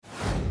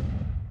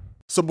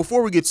So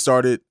before we get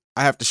started,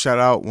 I have to shout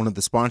out one of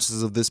the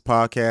sponsors of this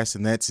podcast,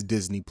 and that's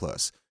Disney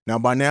Plus. Now,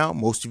 by now,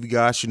 most of you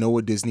guys should know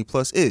what Disney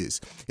Plus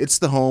is. It's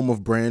the home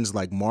of brands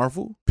like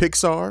Marvel,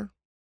 Pixar,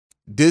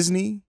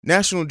 Disney,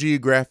 National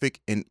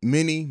Geographic, and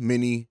many,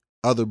 many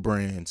other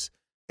brands.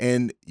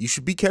 And you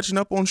should be catching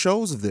up on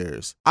shows of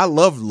theirs. I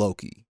love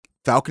Loki,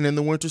 Falcon and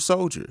the Winter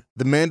Soldier,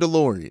 The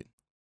Mandalorian,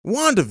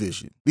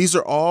 WandaVision. These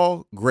are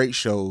all great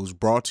shows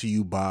brought to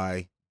you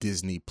by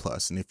Disney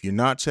Plus. And if you're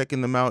not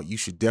checking them out, you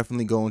should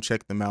definitely go and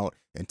check them out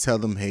and tell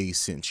them Hayes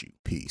sent you.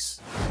 Peace.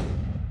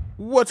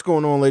 What's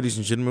going on, ladies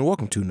and gentlemen?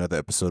 Welcome to another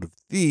episode of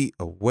the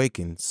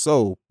Awakened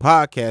Soul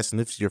Podcast. And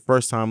if it's your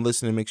first time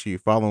listening, make sure you're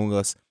following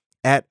us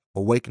at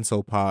Awakened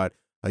Soul Pod.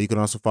 You can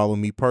also follow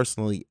me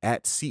personally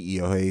at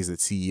CEO Hayes, at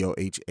CEO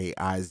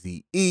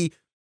Haize.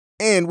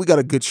 And we got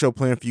a good show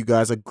planned for you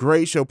guys, a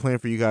great show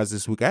planned for you guys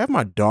this week. I have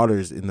my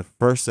daughters in the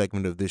first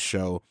segment of this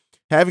show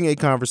having a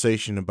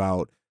conversation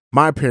about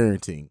my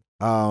parenting,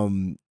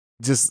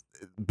 just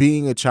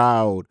being a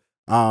child,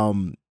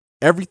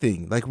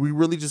 everything. Like, we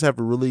really just have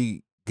a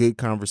really good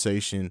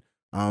conversation,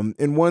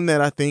 and one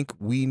that I think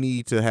we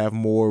need to have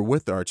more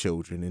with our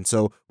children. And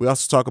so we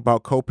also talk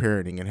about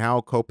co-parenting and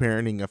how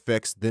co-parenting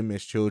affects them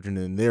as children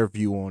and their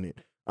view on it.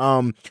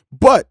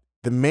 But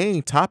the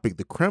main topic,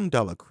 the creme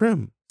de la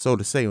creme, so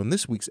to say, on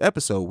this week's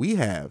episode, we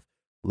have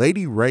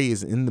Lady Ray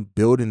is in the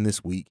building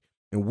this week,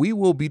 and we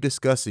will be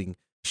discussing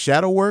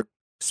shadow work,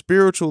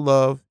 spiritual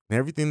love, and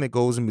everything that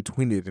goes in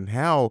between it, and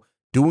how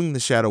doing the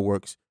shadow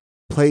works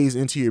plays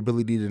into your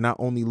ability to not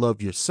only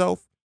love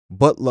yourself,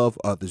 but love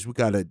others. We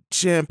got a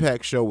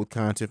jam-packed show with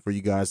content for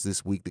you guys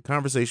this week. The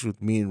conversation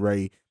with me and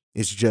Ray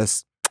is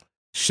just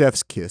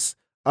chef's kiss.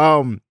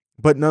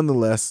 But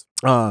nonetheless,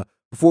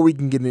 before we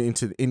can get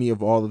into any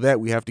of all of that,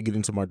 we have to get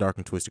into my dark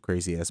and twisted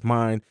crazy ass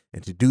mind.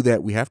 And to do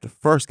that, we have to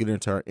first get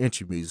into our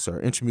intro music. So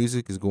our intro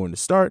music is going to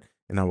start,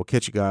 and I will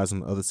catch you guys on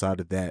the other side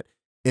of that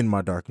in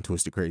my dark and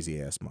twisted crazy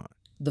ass mind.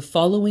 The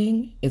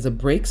following is a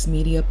Breaks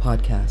Media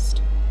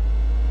podcast.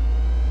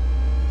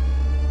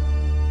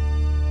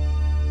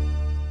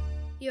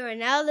 You are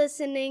now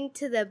listening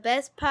to the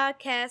best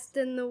podcast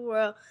in the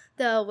world,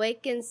 The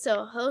Awakened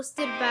Soul,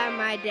 hosted by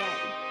my daddy.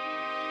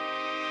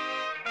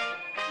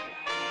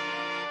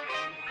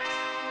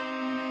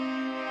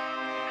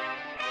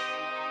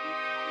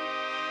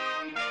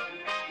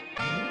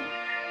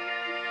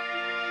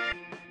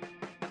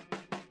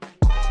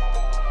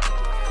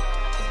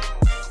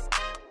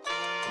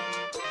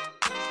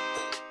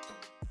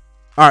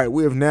 All right,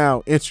 we have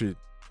now entered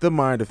the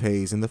Mind of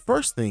Hayes. And the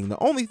first thing,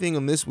 the only thing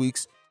on this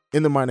week's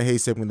In the Mind of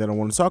Hayes segment that I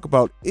want to talk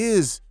about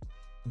is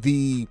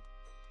the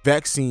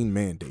vaccine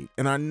mandate.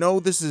 And I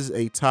know this is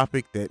a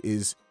topic that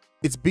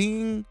it's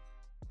being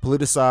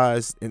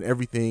politicized and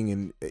everything.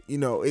 And, you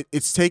know,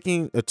 it's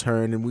taking a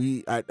turn.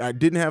 And I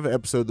didn't have an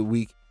episode of the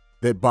week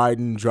that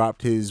Biden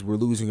dropped his "we're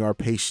losing our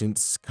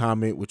patience"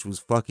 comment, which was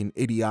fucking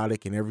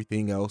idiotic and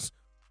everything else.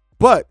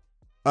 But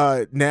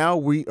now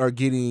we are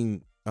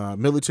getting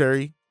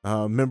military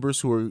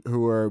members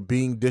who are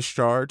being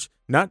discharged,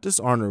 not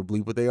dishonorably,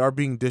 but they are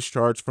being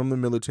discharged from the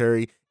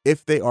military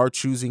if they are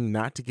choosing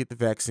not to get the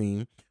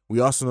vaccine.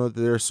 We also know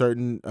that there are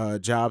certain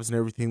jobs and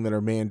everything that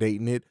are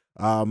mandating it.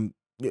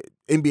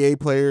 NBA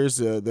players,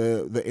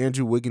 the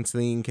Andrew Wiggins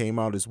thing came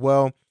out as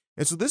well.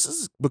 And so this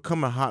has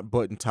become a hot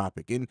button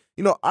topic. And,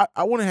 you know,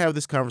 I want to have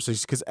this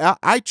conversation because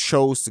I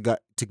chose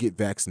to get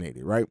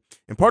vaccinated, right?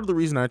 And part of the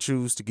reason I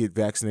choose to get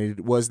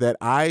vaccinated was that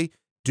I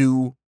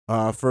do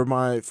for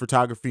my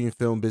photography and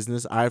film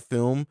business, I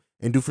film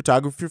and do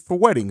photography for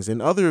weddings and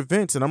other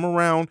events. And I'm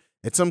around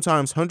at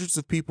sometimes hundreds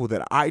of people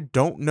that I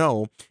don't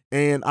know.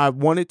 And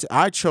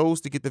I chose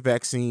to get the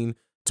vaccine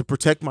to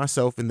protect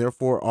myself and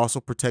therefore also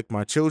protect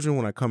my children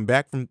when I come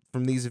back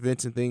from these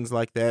events and things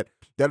like that.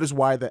 That is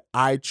why that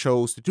I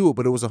chose to do it.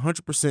 But it was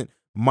 100%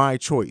 my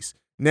choice.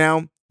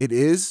 Now, it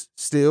is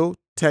still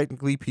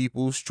technically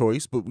people's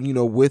choice. But, you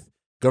know, with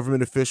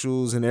government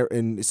officials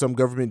and some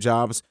government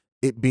jobs,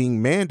 it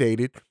being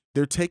mandated,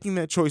 they're taking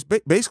that choice.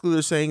 Basically,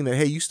 they're saying that,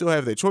 hey, you still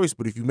have that choice,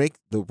 but if you make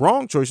the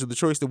wrong choice or the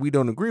choice that we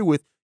don't agree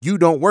with, you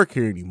don't work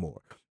here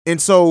anymore.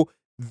 And so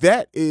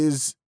that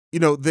is, you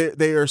know,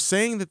 they are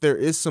saying that there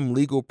is some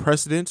legal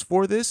precedence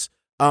for this.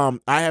 I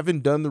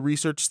haven't done the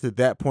research to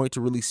that point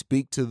to really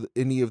speak to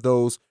any of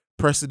those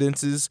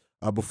precedences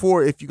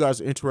before. If you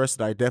guys are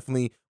interested, I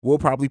definitely will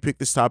probably pick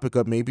this topic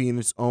up maybe in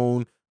its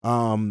own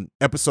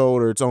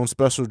episode or its own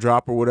special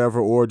drop or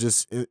whatever, or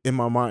just in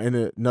my mind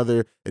in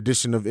another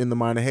edition of In the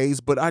Mind of Hayes.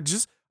 But I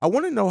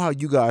want to know how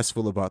you guys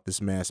feel about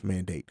this mask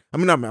mandate. I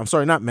mean,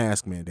 not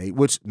mask mandate,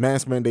 which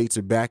mask mandates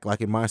are back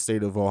like in my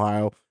state of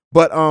Ohio,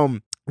 but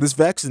this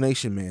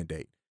vaccination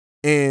mandate.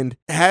 And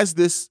has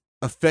this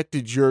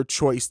affected your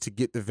choice to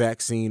get the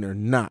vaccine or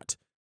not?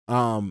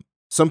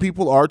 Some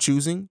people are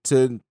choosing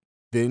to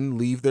then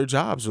leave their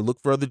jobs or look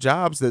for other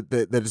jobs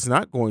that is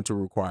not going to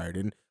require it.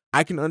 And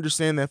I can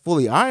understand that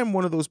fully. I am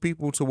one of those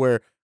people to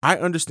where I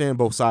understand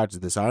both sides of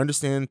this. I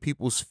understand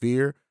people's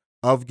fear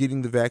of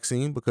getting the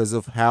vaccine because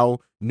of how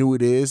new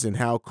it is and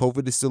how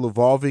COVID is still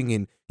evolving.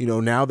 And,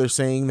 now they're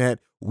saying that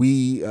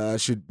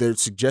they're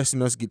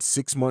suggesting us get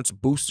 6 months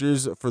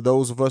boosters for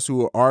those of us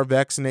who are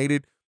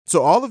vaccinated.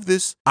 So all of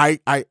this, I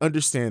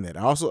understand that.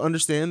 I also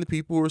understand the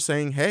people who are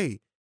saying, hey,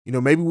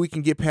 maybe we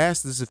can get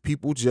past this if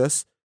people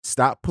just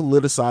stop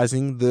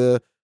politicizing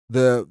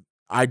the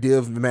idea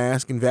of the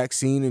mask and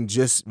vaccine and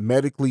just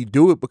medically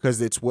do it because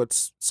it's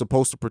what's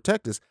supposed to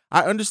protect us.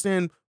 I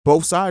understand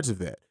both sides of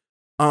that.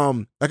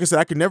 Like I said,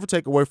 I can never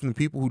take away from the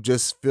people who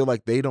just feel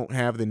like they don't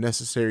have the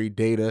necessary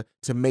data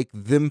to make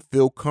them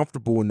feel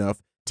comfortable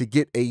enough to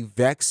get a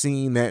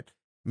vaccine that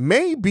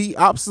may be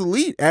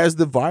obsolete as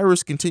the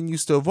virus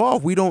continues to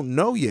evolve. We don't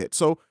know yet.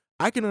 So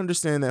I can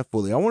understand that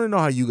fully. I want to know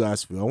how you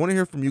guys feel. I want to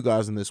hear from you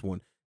guys on this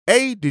one.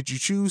 A, did you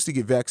choose to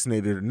get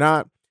vaccinated or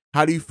not?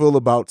 How do you feel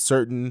about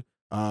certain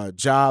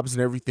jobs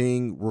and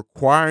everything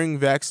requiring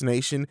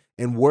vaccination?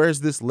 And where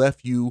has this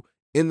left you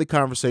in the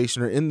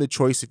conversation or in the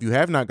choice, if you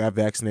have not got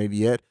vaccinated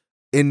yet,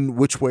 in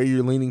which way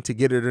you're leaning to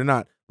get it or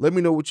not? Let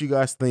me know what you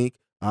guys think.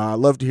 I'd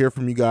love to hear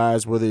from you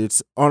guys, whether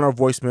it's on our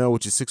voicemail,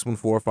 which is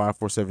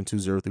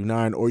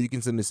 614-547-2039, or you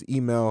can send us an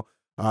email,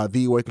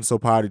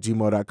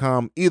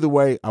 theawakenedsoulpod@gmail.com. Either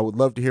way, I would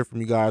love to hear from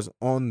you guys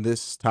on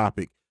this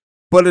topic.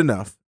 But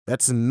enough.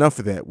 That's enough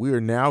of that. We are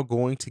now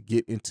going to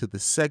get into the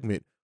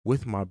segment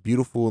with my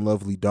beautiful and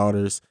lovely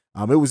daughters.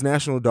 It was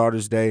National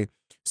Daughters Day,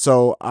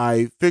 so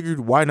I figured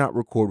why not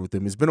record with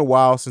them. It's been a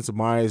while since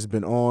Amaya has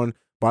been on.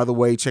 By the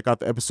way, check out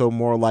the episode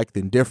More Alike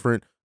Than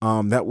Different.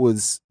 That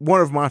was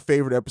one of my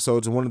favorite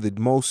episodes and one of the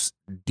most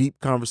deep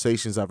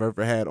conversations I've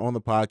ever had on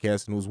the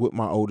podcast, and it was with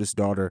my oldest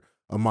daughter,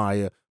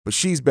 Amaya. But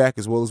she's back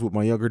as well as with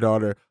my younger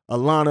daughter,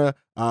 Alana,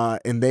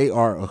 and they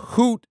are a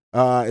hoot,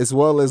 as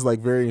well as like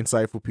very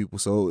insightful people.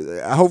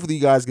 So hopefully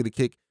you guys get a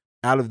kick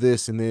out of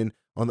this. And then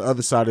on the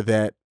other side of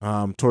that,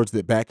 towards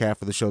the back half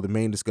of the show, the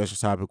main discussion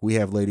topic, we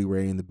have Lady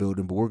Ray in the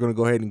building. But we're going to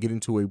go ahead and get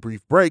into a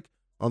brief break.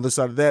 On the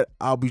side of that,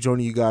 I'll be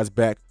joining you guys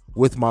back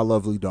with my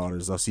lovely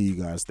daughters. I'll see you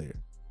guys there.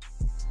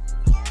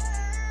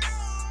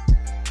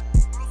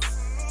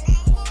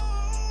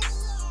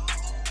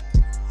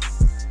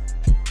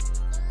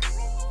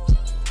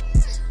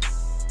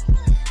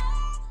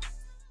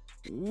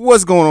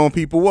 What's going on,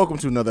 people? Welcome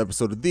to another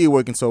episode of the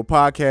Awakened Soul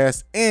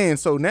Podcast. And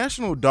so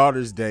National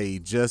Daughters Day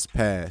just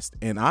passed,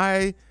 and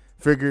I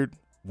figured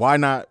why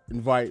not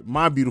invite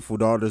my beautiful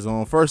daughters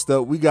on. First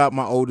up, we got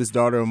my oldest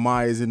daughter,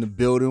 Maya's in the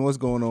building. What's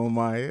going on,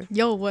 Maya?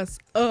 Yo, what's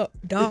up,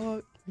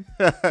 dog?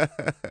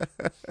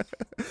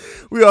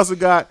 We also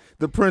got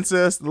the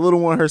princess, the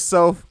little one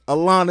herself.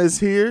 Alana's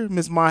here,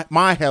 Miss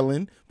my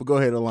Helen. But go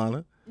ahead,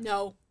 Alana.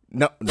 No.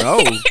 No. No.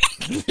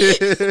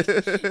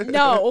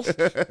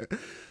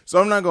 So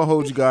I'm not going to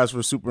hold you guys for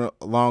a super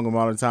long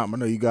amount of time. I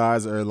know you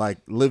guys are like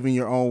living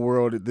your own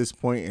world at this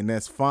point, and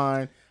that's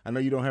fine. I know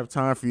you don't have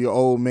time for your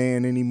old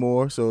man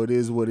anymore, so it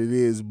is what it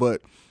is.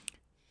 But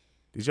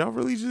did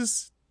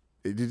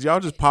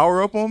y'all just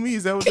power up on me?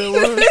 Is that what that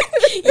was?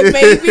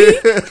 Maybe.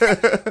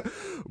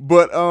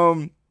 But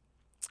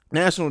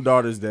National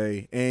Daughters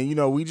Day,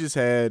 and we just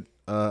had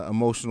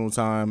emotional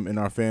time in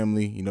our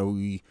family.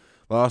 We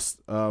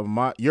lost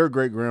your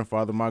great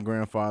grandfather, my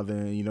grandfather,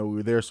 and we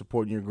were there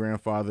supporting your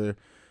grandfather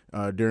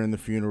during the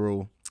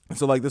funeral.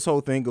 So like this whole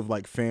thing of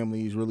like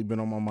family has really been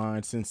on my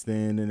mind since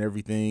then and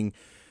everything.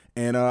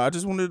 And I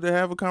just wanted to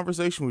have a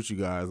conversation with you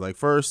guys. Like,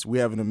 first, we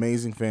have an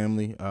amazing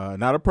family,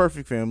 not a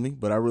perfect family,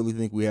 but I really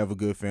think we have a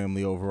good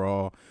family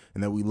overall,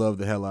 and that we love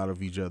the hell out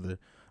of each other.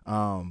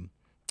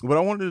 But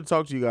I wanted to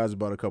talk to you guys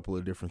about a couple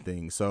of different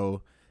things.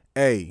 So,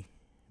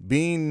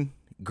 being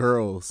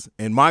girls,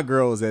 and my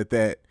girls at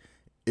that,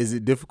 is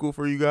it difficult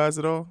for you guys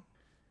at all?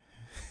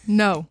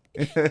 No.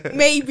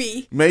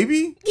 Maybe.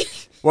 Maybe?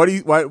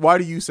 Why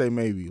do you say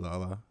maybe,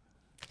 Lala?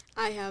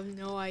 I have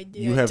no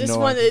idea. You have just no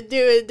wanted to do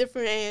a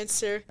different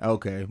answer.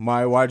 Okay.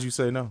 Maya, why'd you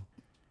say no?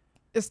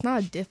 It's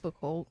not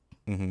difficult.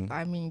 Mm-hmm.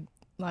 I mean,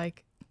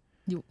 like,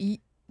 you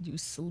eat, you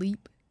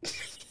sleep,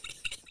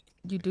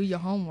 you do your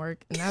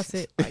homework, and that's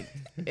it. Like,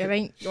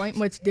 you ain't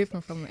much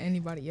different from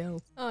anybody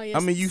else. Oh, yes,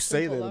 I mean, you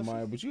say simple that, love.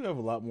 Maya, but you have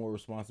a lot more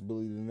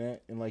responsibility than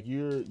that. And like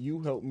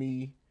you help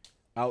me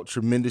out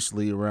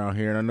tremendously around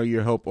here, and I know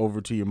your help over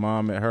to your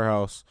mom at her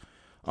house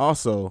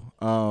also.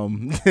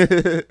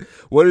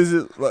 What is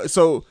it like?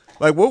 So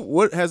like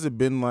what has it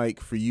been like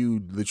for you,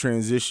 the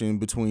transition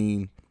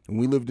between when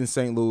we lived in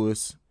St.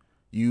 Louis,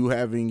 you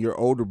having your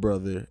older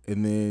brother,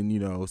 and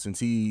then since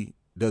he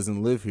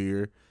doesn't live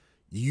here,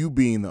 you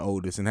being the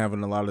oldest and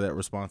having a lot of that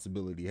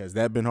responsibility? Has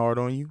that been hard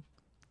on you?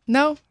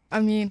 No. I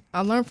mean,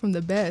 I learned from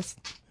the best.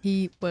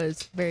 He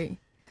was very,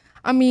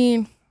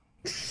 when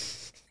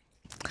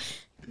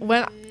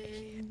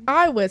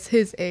I was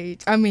his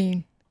age,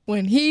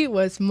 when he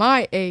was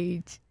my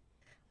age,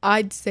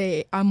 I'd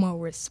say I'm more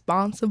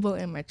responsible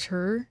and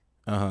mature.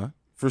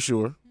 For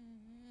sure.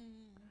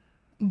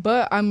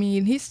 But,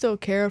 he still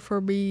cared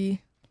for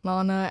me,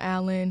 Lana,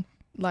 Alan.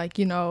 Like,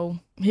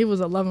 he was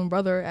a loving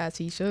brother, as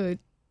he should.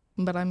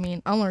 But I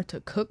mean, I learned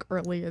to cook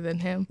earlier than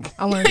him.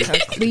 I learned to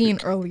clean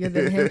earlier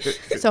than him.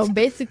 So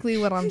basically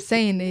what I'm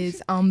saying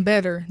is I'm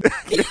better.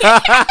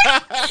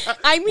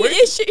 I mean,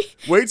 is she?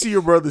 Wait till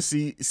your brother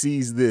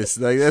sees this.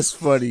 Like, that's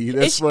funny.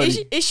 That's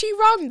funny. Is she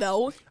wrong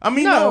though? I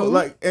mean, no, No.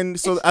 like, and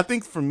so I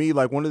think for me,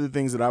 like, one of the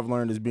things that I've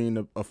learned as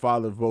being a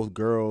father of both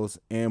girls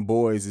and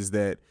boys is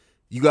that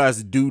you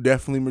guys do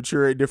definitely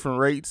mature at different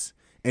rates.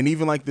 And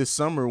even like this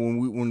summer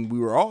when we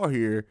were all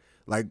here,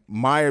 like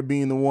Maya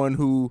being the one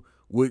who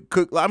would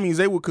cook. I mean,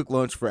 Zay would cook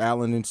lunch for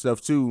Alan and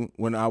stuff too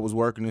when I was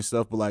working and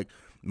stuff. But like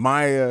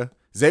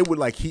Zay would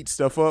like heat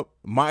stuff up.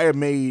 Maya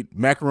made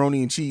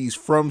macaroni and cheese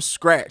from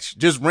scratch,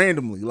 just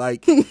randomly.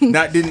 Like,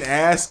 didn't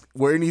ask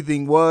where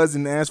anything was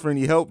and ask for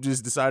any help.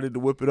 Just decided to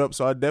whip it up.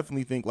 So I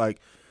definitely think like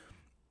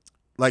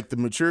the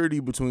maturity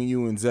between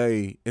you and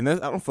Zay, and I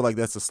don't feel like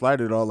that's a slight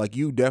at all. Like,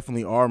 you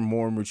definitely are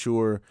more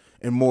mature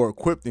and more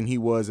equipped than he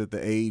was at the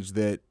age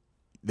that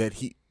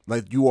he,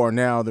 like, you are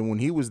now than when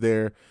he was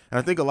there. And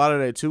I think a lot of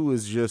that too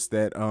is just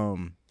that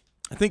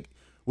I think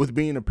with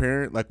being a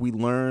parent, like, we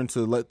learn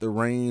to let the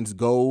reins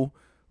go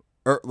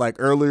like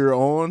earlier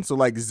on. So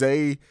like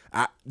Zay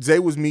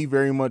was me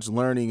very much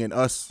learning, and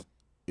us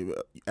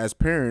as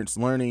parents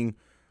learning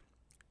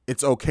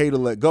it's okay to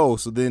let go.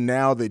 So then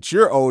now that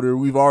you're older,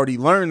 we've already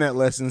learned that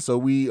lesson. So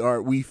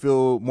we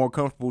feel more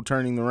comfortable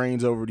turning the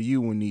reins over to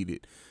you when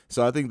needed.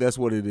 So I think that's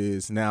what it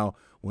is. Now,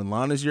 when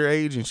Lana's your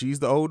age and she's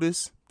the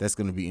oldest, that's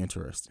going to be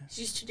interesting.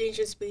 She's too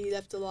dangerous to be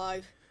left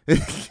alive.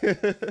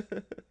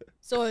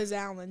 So is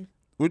Alan.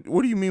 What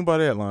do you mean by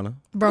that, Lana?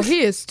 Bro, he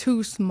is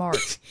too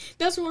smart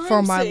That's what for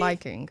I'm my saying.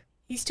 liking.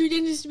 He's too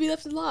dangerous to be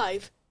left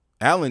alive.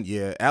 Alan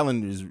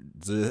is,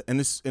 and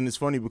it's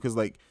funny because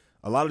like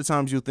a lot of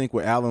times you'll think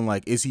with Alan,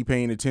 like, is he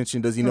paying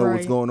attention? Does he know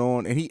what's Right. going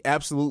on? And he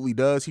absolutely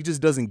does. He just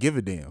doesn't give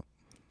a damn.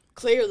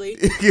 Clearly.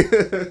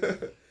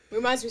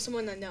 Reminds me of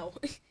someone I know.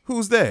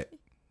 Who's that?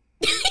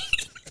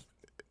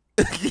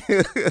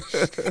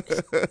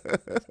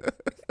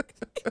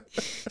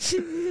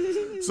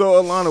 So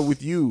Alana,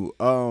 with you,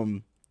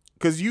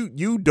 because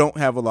you don't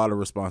have a lot of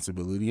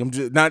responsibility. I'm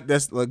just not.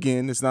 That's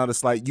again, it's not a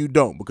slight. You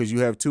don't, because you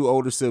have two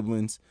older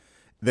siblings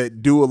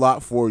that do a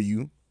lot for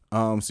you.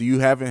 So you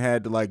haven't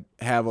had to like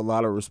have a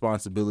lot of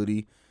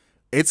responsibility.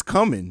 It's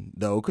coming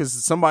though, because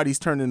somebody's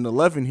turning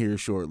 11 here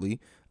shortly.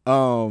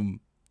 No.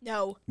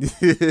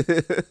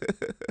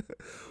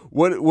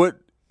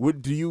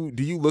 What do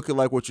you look at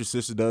like what your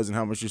sister does and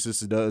how much your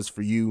sister does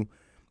for you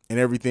and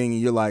everything, and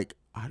you're like,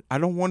 I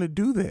don't want to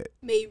do that.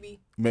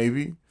 Maybe.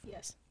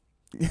 Yes.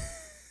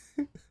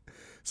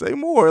 Say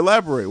more.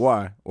 Elaborate.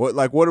 Why?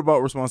 What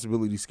about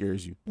responsibility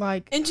scares you?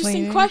 Like, Interesting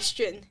cleaning.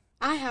 question.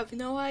 I have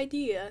no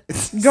idea.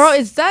 Girl,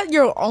 is that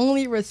your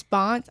only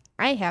response?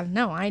 I have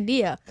no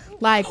idea.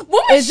 Like,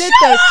 Woman, is it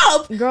shut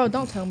the up! girl?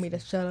 Don't tell me to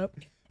shut up.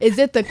 Is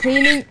it the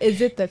cleaning?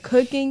 Is it the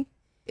cooking?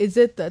 Is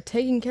it the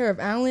taking care of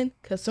Alan?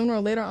 Cause sooner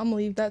or later I'm gonna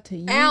leave that to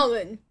you.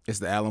 Alan. It's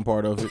the Alan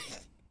part of it.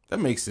 That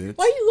makes sense.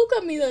 Why you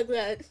look at me like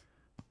that?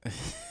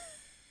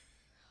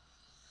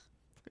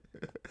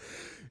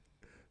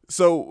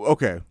 So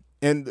okay,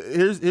 and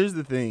here's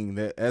the thing,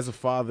 that as a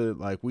father,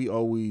 like, we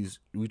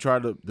try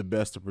the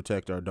best to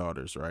protect our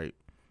daughters, right?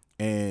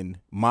 And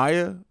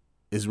Maya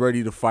is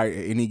ready to fight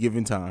at any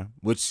given time,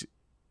 which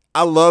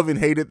I love and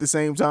hate at the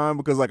same time,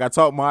 because like I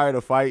taught Maya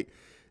to fight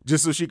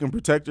just so she can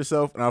protect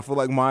herself, and I feel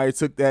like Maya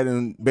took that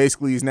and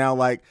basically is now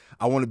like,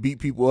 I want to beat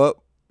people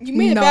up. You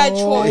made a bad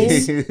No.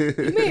 choice.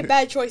 You made a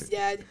bad choice,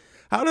 Dad.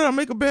 How did I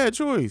make a bad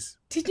choice?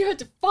 Teaching her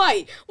to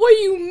fight. What do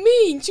you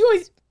mean?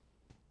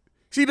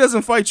 She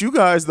doesn't fight you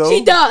guys though.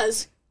 She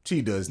does.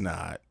 She does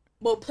not.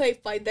 Well, play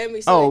fight. Then we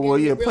Oh, start well,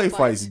 getting yeah, real play fights.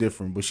 fight's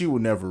different, but she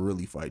would never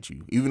really fight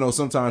you, even though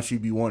sometimes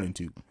she'd be wanting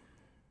to.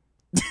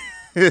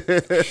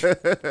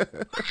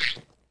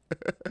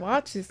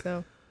 Watch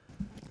yourself.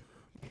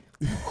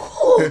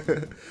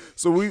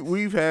 So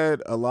we've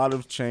had a lot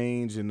of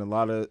change and a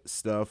lot of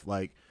stuff.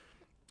 Like,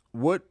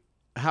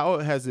 how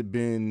has it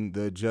been,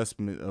 the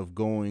adjustment of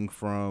going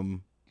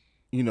from,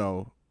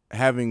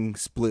 having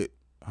split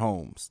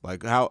homes?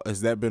 Like, how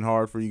has that been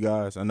hard for you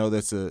guys? I know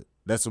that's a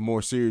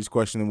more serious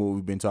question than what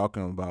we've been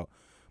talking about,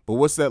 but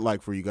what's that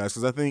like for you guys?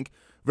 Because I think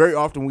very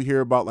often we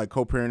hear about like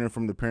co-parenting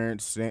from the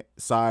parents'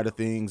 side of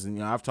things,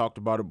 and I've talked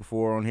about it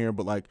before on here,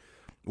 but like,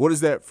 what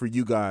is that for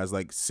you guys?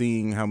 Like,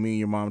 seeing how me and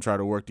your mom try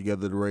to work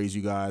together to raise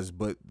you guys,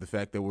 but the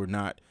fact that we're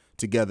not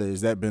together,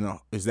 is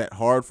that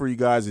hard for you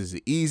guys? Is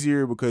it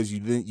easier because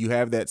you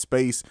have that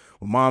space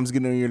when mom's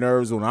getting on your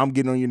nerves, when I'm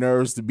getting on your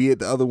nerves, to be at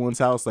the other one's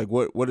house? Like,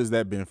 what has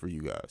that been for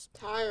you guys?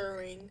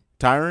 Tiring.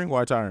 Tiring?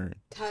 Why tiring?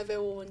 Tired of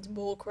everyone's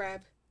bull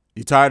crap.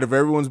 You tired of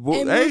everyone's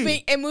bull?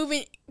 And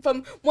moving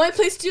from one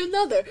place to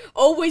another.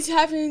 Always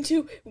having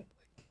to.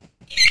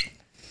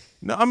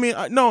 No, I mean,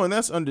 and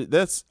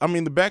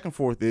the back and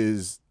forth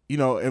is,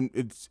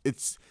 and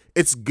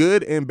it's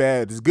good and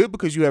bad. It's good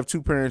because you have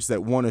two parents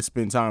that want to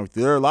spend time with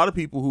you. There are a lot of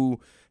people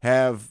who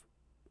have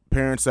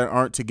parents that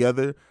aren't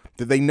together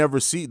that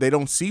they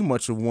don't see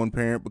much of one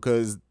parent,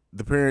 because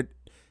the parent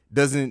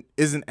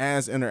isn't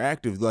as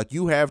interactive. Like,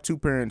 you have two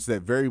parents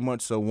that very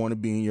much so want to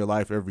be in your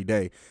life every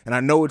day. And I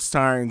know it's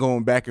tiring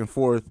going back and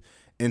forth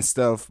and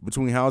stuff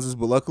between houses,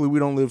 but luckily we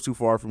don't live too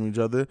far from each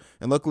other,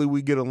 and luckily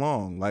we get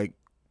along. Like,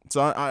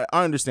 so I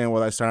understand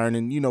why that's tiring,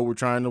 and we're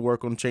trying to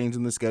work on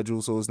changing the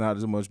schedule so it's not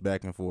as much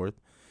back and forth.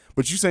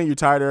 But you saying you're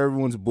tired of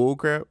everyone's bull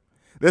crap?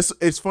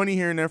 It's funny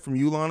hearing that from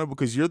you, Lana,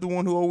 because you're the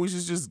one who always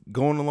is just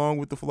going along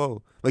with the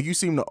flow. Like, you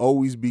seem to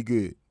always be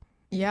good.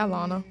 Yeah,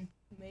 Lana.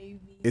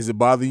 Maybe. Is it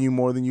bothering you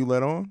more than you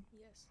let on?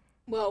 Yes.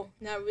 Well,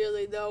 not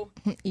really though.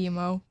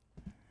 Emo.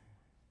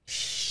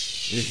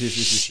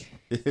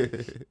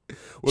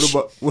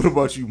 What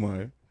about you,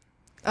 Maya?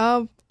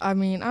 I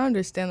mean, I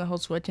understand the whole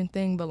switching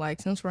thing, but like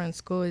since we're in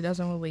school, it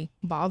doesn't really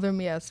bother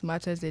me as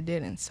much as it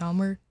did in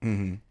summer.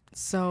 Mm-hmm.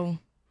 So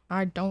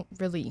I don't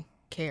really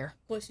care.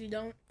 Plus, you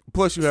don't.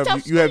 Plus, you have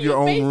Stop your spitting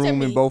own your face at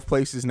room in me. both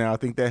places now. I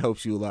think that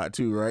helps you a lot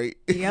too, right?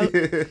 Yep.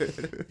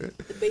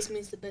 The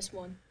basement is the best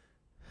one.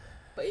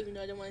 But even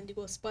though I don't want to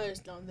go spiders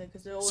down there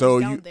because they're always So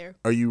down there.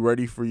 Are you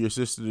ready for your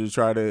sister to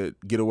try to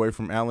get away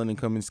from Alan and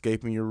come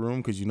escape in your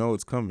room? Because you know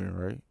it's coming,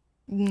 right?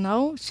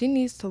 No, she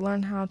needs to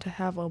learn how to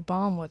have a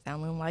bond with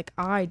Ellen like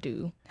I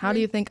do. How do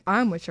you think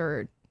I'm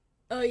matured?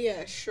 Oh,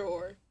 yeah,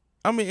 sure.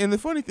 I mean, and the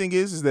funny thing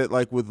is that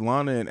like with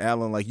Lana and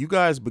Alan, like you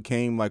guys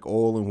became like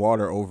oil and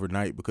water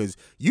overnight because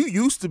you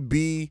used to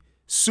be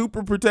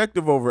super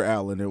protective over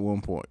Alan at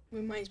one point.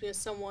 Reminds me of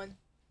someone.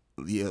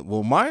 Yeah,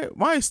 well,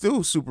 Maya's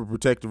still super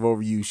protective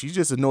over you. She's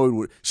just annoyed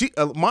with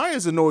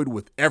Maya's annoyed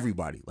with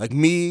everybody, like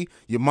me,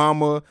 your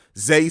mama,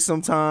 Zay.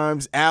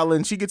 Sometimes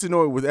Alan. She gets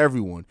annoyed with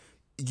everyone.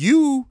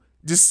 You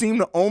just seem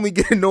to only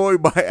get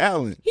annoyed by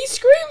Alan. He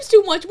screams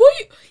too much. What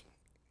you?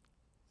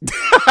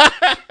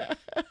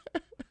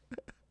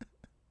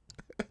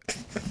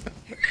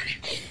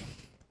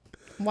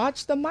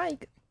 Watch the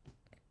mic.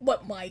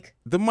 What, Mike?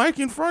 The mic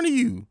in front of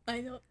you.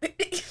 I know.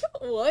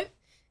 What?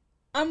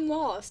 I'm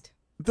lost.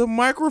 The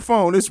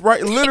microphone is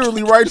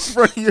literally right in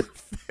front of your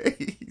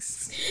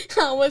face.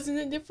 I was in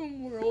a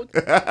different world.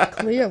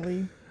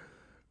 Clearly.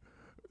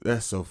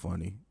 That's so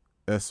funny.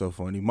 That's so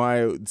funny.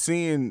 Maya,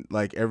 seeing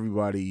like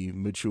everybody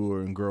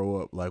mature and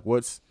grow up, like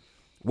what's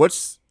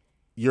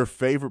your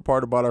favorite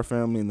part about our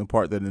family and the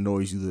part that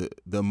annoys you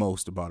the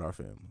most about our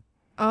family?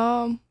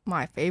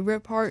 My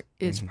favorite part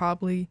is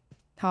probably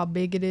how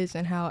big it is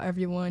and how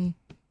everyone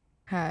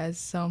has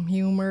some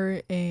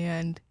humor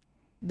and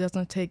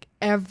doesn't take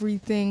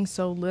everything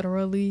so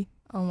literally.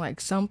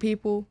 Unlike some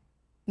people,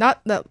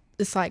 not that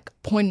it's like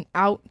pointing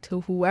out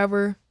to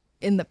whoever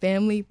in the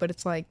family, but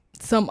it's like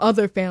some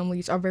other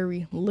families are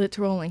very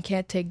literal and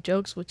can't take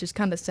jokes, which is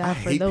kind of sad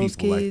for those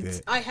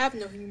kids. Like I have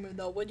no humor,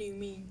 though. What do you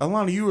mean?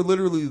 Alana, you are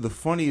literally the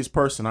funniest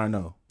person I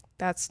know.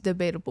 That's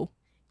debatable.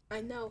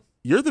 I know.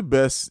 You're the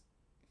best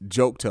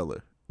joke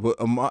teller. But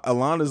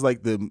Alana's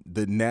like the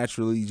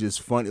naturally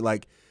just funny.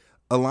 Like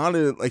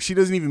Alana, like she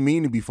doesn't even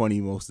mean to be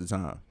funny most of the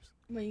time.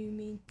 What do you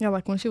mean? Yeah,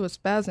 like when she was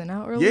spazzing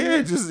out earlier.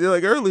 Yeah, just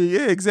like earlier.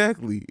 Yeah,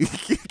 exactly.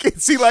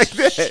 See like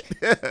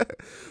that.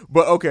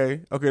 But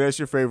okay, that's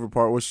your favorite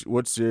part. What's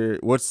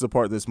the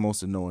part that's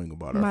most annoying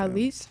about our My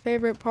family? least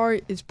favorite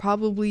part is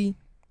probably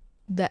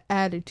the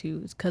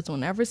attitudes, because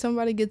whenever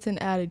somebody gets an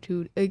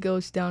attitude, it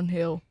goes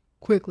downhill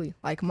quickly.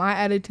 Like my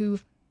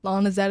attitude,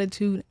 Lana's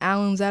attitude,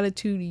 Alan's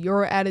attitude,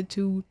 your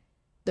attitude,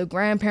 the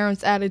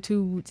grandparents'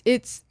 attitudes.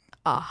 It's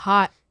a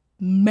hot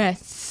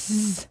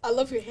mess. I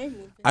love your hand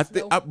movements.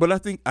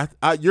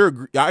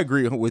 I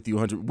agree with you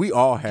 100. We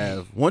all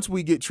have. Once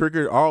we get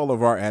triggered, all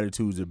of our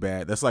attitudes are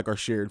bad. That's like our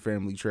shared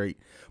family trait.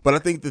 But I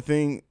think the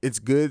thing, it's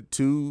good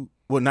too.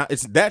 Well,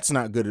 that's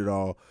not good at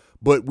all.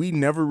 But we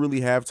never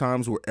really have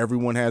times where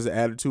everyone has an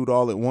attitude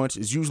all at once.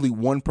 It's usually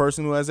one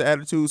person who has an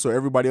attitude, so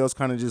everybody else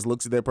kind of just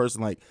looks at that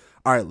person like,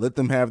 all right, let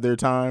them have their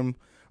time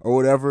or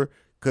whatever.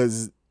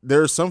 Because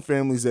there are some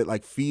families that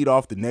like feed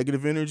off the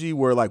negative energy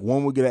where like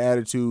one would get an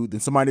attitude, then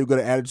somebody will get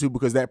an attitude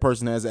because that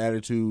person has an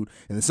attitude,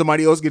 and then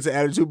somebody else gets an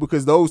attitude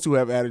because those two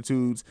have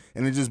attitudes,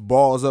 and it just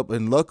balls up.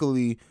 And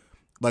luckily,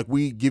 like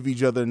we give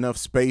each other enough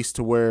space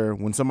to where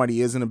when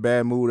somebody is in a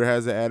bad mood or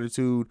has an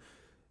attitude,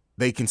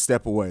 they can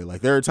step away.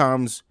 Like there are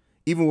times,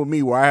 even with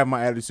me, where I have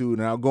my attitude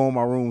and I'll go in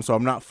my room so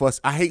I'm not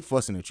I hate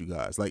fussing at you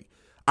guys. Like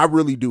I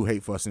really do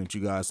hate fussing at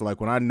you guys. So like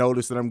when I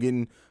notice that I'm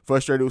getting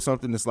frustrated with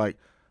something, it's like,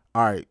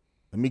 all right,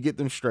 let me get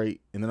them straight,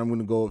 and then I'm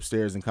gonna go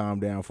upstairs and calm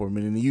down for a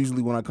minute. And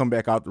usually when I come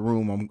back out the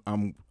room,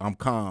 I'm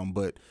calm.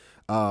 But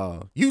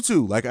you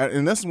too, like,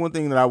 and that's one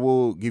thing that I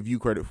will give you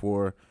credit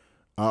for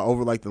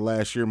over like the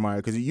last year, Maya,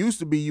 because it used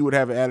to be you would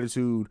have an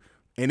attitude,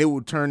 and it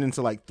would turn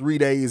into like 3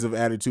 days of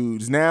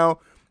attitudes. Now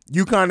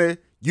you kind of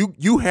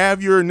you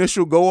have your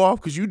initial go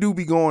off because you do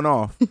be going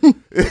off,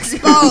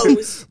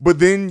 Exposed. but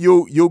then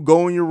you'll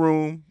go in your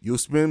room, you'll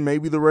spend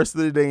maybe the rest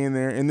of the day in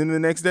there, and then the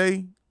next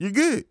day you're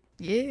good.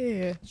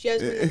 Yeah. She has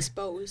been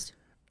exposed.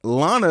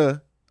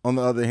 Lana, on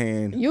the other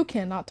hand, You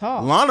cannot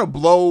talk. Lana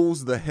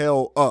blows the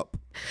hell up.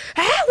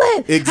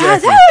 Alan!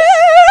 Exactly.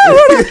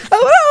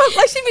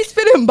 Like she be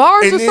spitting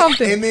bars or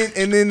something.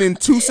 And then in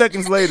 2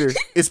 seconds later,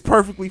 it's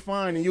perfectly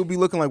fine, and you'll be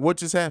looking like, what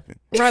just happened?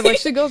 Right, like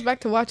she goes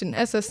back to watching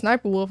SS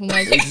Sniper Wolf and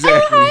like, Exactly.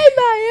 oh, hi,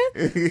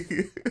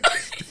 Maya.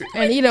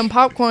 And eating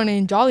popcorn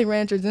and Jolly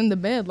Ranchers in the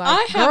bed. Like,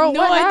 I have girl,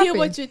 no what idea happened?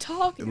 what you're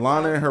talking about.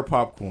 Lana and her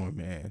popcorn,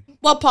 man.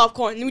 What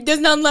popcorn? There's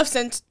none left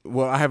since.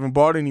 Well, I haven't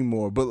bought any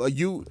more, but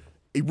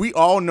we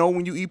all know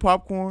when you eat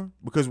popcorn,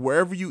 because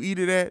wherever you eat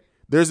it at,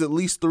 there's at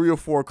least 3 or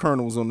 4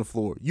 kernels on the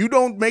floor. You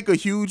don't make a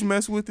huge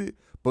mess with it,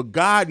 but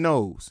God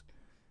knows.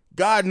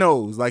 God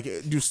knows. Like,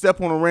 you step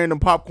on a random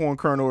popcorn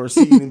kernel or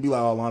seed and be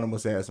like, oh, Lana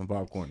must have had some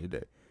popcorn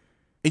today.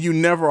 And you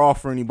never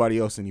offer anybody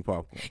else any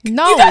popcorn.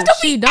 No,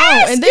 she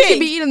don't. And then she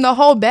be eating the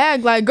whole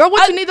bag. Like, girl,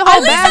 what you need the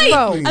whole bag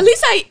for? At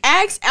least I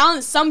ask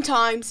Alan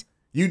sometimes.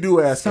 You do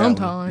ask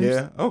sometimes. Alan.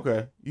 Yeah,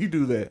 okay. You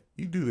do that.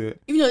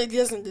 Even though he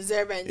doesn't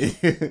deserve any.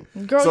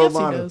 Girl, so, yes,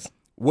 Lana, he does.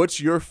 what's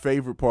your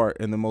favorite part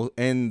and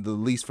the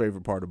least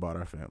favorite part about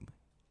our family?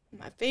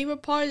 My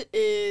favorite part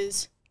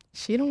is...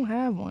 She don't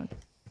have one.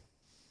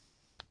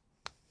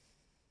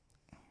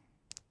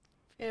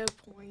 Fair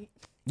point.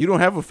 You don't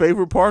have a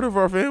favorite part of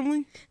our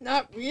family?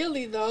 Not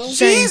really, though.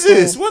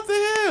 Jesus, what the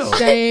hell?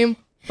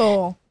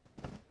 Shameful.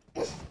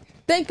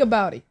 Think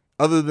about it.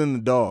 Other than the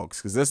dogs,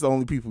 because that's the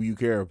only people you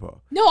care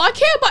about. No, I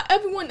care about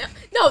everyone.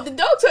 No, the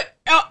dogs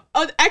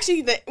are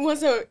actually the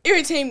ones that are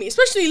irritating me,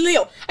 especially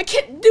Leo. I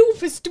can't do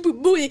with his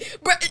stupid booty.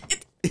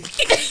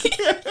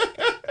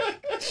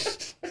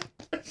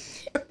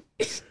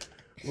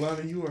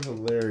 Lana, you are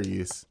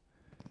hilarious.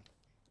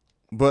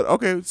 But,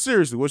 okay,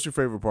 seriously, what's your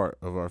favorite part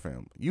of our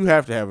family? You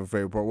have to have a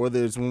favorite part,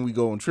 whether it's when we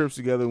go on trips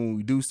together, when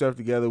we do stuff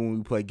together, when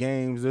we play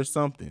games, there's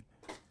something.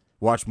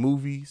 Watch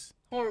movies.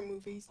 Horror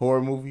movies.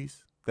 Horror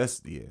movies.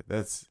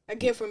 That's. I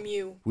get from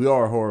you. We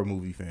are a horror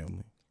movie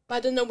family. But I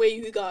don't know where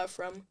you got it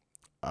from.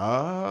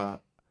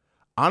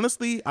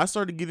 Honestly, I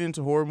started getting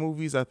into horror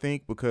movies, I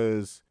think,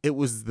 because it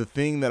was the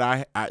thing that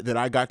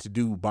I got to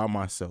do by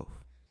myself.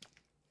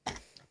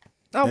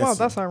 Oh, wow,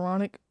 that's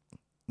ironic.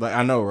 Like,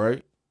 I know,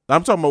 right?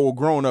 I'm talking about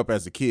growing up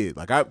as a kid.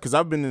 Like, because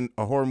I've been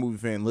a horror movie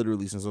fan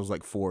literally since I was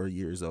like 4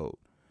 years old.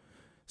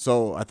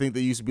 So I think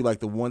they used to be like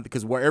the one,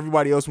 because where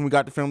everybody else when we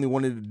got the family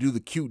wanted to do the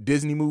cute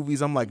Disney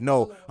movies, I'm like,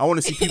 no, I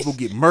want to see people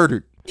get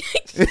murdered.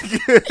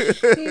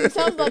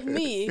 Sounds like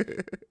me.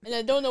 And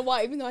I don't know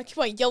why, even though I keep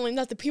on yelling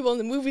at the people in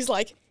the movies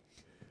like,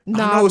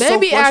 nah, they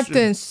be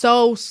acting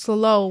so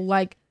slow,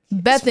 like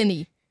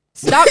Bethany.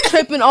 Stop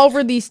tripping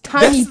over these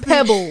tiny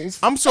pebbles.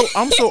 I'm so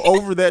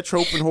over that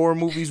trope in horror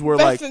movies where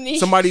Bethany. like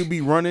somebody be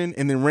running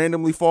and then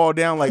randomly fall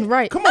down. Like,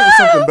 right. Come on with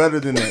something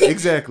better than that.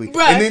 Exactly.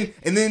 Right.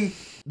 And then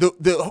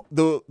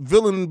the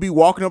villain be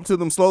walking up to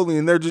them slowly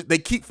and they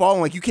keep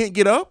falling. Like, you can't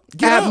get up.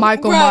 Get up.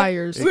 Michael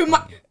Myers. Brr.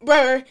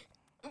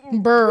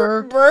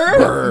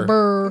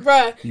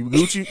 You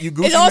Gucci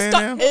man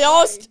now?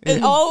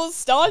 It all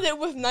started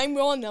with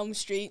Nightmare on Elm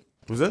Street.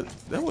 Was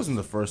that wasn't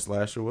the first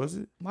slasher, was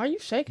it? Why are you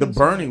shaking? The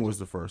Burning was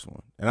the first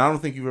one, and I don't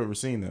think you've ever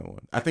seen that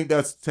one. I think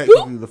that's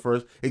technically the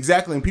first.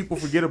 Exactly, and people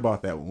forget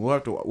about that one. We'll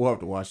have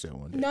to watch that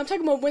one day. No, I'm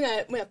talking about when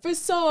I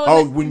first saw.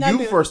 Oh, when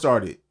you first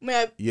started. When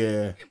I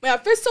When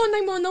first saw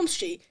Nightmare on Elm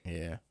Street.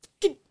 Yeah.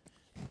 All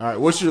right,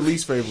 what's your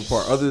least favorite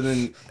part, other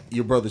than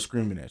your brother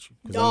screaming at you?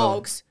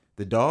 Dogs.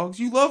 The dogs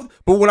you love,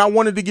 but when I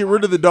wanted to get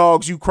rid of the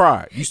dogs, you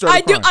cried. You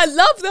started crying. I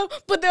love them,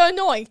 but they're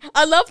annoying.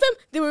 I love them.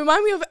 They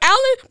remind me of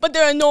Alan, but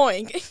they're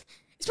annoying.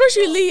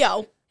 Especially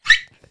Leo.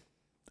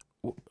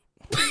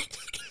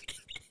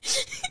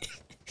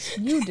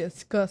 You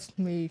disgust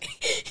me.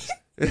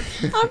 I'm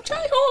trying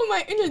to hold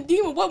my inner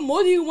demon. What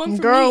more do you want from me?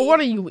 Girl, what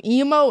are you,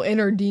 emo,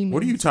 inner demon?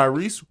 What are you,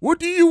 Tyrese? What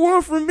do you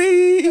want from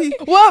me?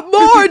 What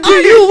more do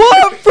you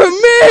want from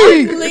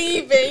me? I'm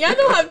leaving. I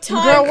don't have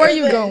time. Girl, where for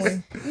you this.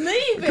 going?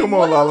 Leaving. Come on,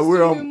 what Lala, else we're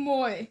do on- you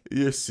want?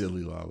 You're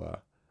silly, Lala.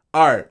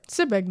 All right.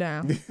 Sit back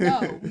down.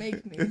 No,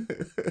 make me.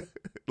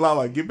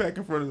 Lala, get back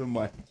in front of the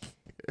mic.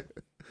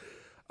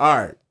 All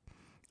right.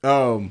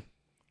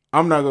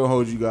 I'm not gonna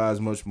hold you guys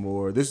much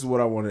more. This is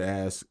what I want to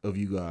ask of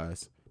you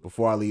guys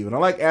before I leave, and I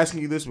like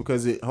asking you this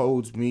because it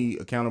holds me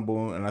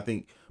accountable, and I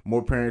think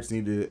more parents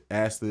need to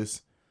ask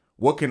this.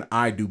 What can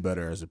I do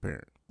better as a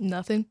parent?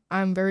 Nothing.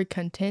 I'm very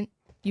content.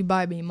 You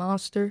buy me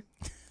Monster,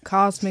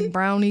 Cosmic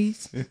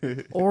Brownies,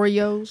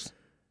 Oreos.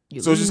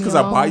 You So it's leave just me because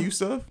I buy alone. you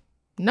stuff?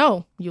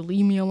 No, you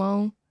leave me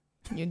alone.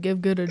 You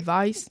give good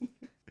advice.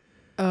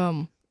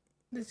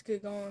 This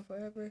could go on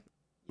forever.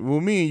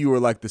 Well, me and you are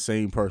like the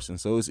same person,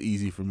 so it's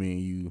easy for me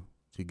and you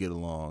to get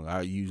along.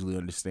 I usually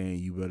understand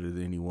you better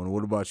than anyone.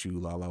 What about you,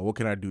 Lala? What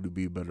can I do to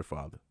be a better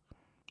father?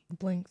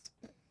 Blinks.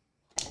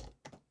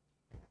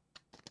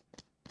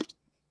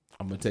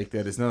 I'm gonna take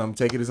that as nothing. I'm gonna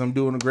take it as I'm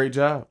doing a great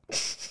job.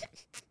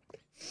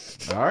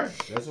 All right,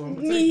 that's what I'm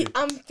gonna Me, take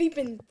I'm deep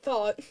in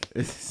thought.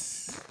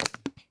 it.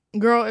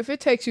 Girl, if it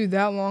takes you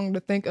that long to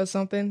think of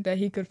something that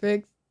he could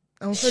fix,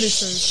 I'm pretty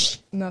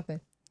sure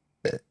nothing.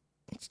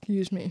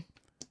 Excuse me.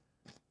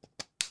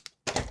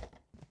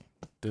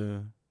 Da,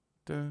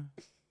 da,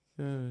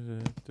 da,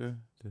 da, da,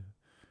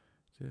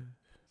 da.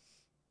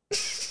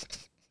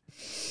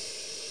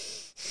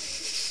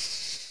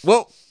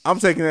 Well, I'm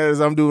taking that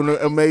as I'm doing an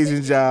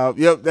amazing job.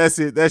 Yep, that's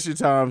it. That's your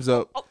time's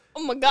up.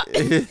 Oh my god.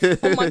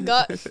 Oh my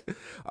god.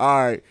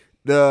 All right.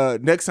 The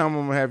next time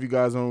I'm gonna have you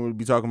guys on, we'll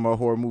be talking about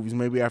horror movies,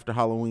 maybe after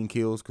Halloween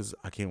Kills, because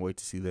I can't wait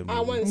to see that movie.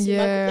 I want to see Yeah.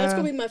 Michael. That's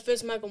gonna be my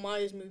first Michael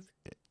Myers movie.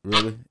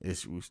 Really?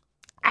 It's gonna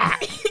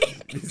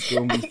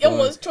be I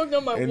almost fun. choked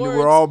on my And words.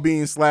 we're all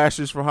being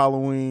slashers for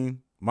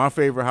Halloween. My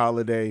favorite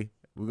holiday.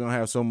 We're gonna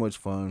have so much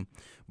fun.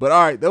 But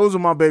all right, those are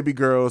my baby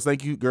girls.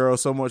 Thank you,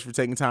 girls, so much for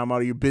taking time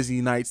out of your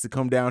busy nights to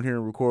come down here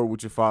and record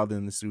with your father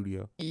in the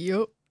studio.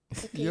 Yep.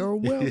 You're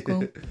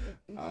welcome.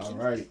 All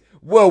right.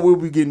 Well, we'll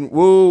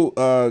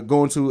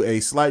go into a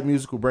slight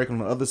musical break. On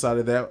the other side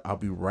of that, I'll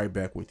be right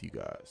back with you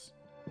guys.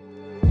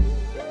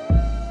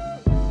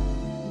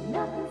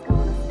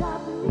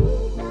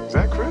 Is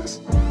that Chris?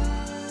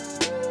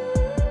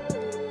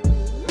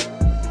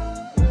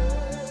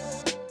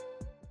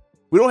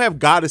 We don't have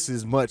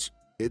goddesses much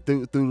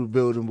through the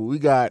building, but we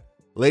got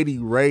Lady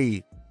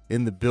Ray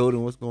in the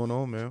building. What's going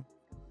on, man?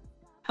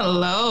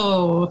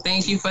 Hello.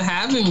 Thank you for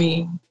having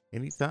me.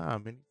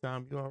 Anytime.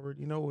 You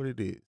already know what it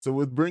is. So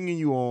with bringing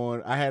you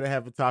on, I had to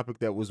have a topic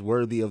that was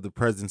worthy of the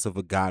presence of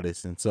a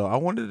goddess. And so I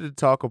wanted to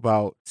talk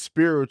about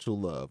spiritual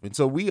love. And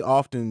so we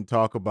often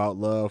talk about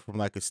love from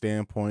like a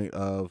standpoint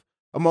of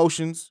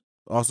emotions,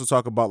 also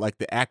talk about like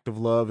the act of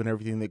love and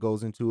everything that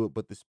goes into it,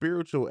 but the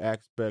spiritual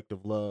aspect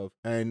of love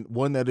and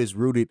one that is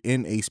rooted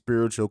in a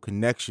spiritual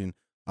connection.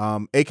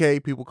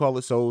 AKA people call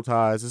it soul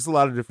ties. There's a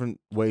lot of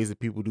different ways that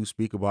people do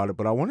speak about it,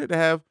 but I wanted to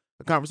have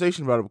a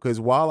conversation about it because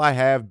while I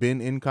have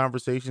been in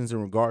conversations in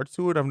regards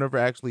to it, I've never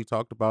actually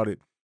talked about it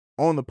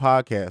on the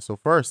podcast. So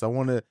first, I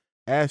want to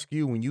ask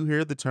you, when you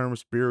hear the term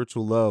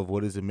spiritual love,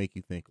 what does it make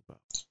you think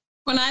about?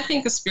 When I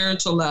think of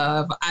spiritual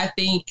love, I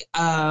think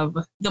of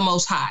the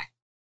Most High.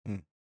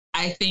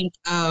 I think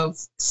of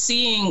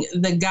seeing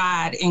the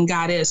God and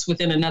Goddess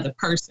within another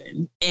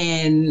person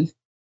and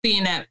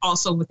seeing that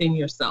also within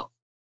yourself.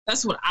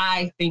 That's what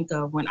I think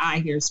of when I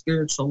hear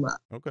spiritual love.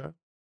 Okay.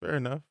 Fair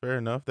enough.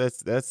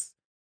 That's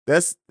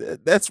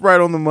right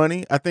on the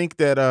money. I think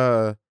that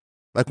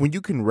like when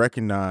you can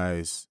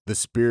recognize the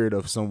spirit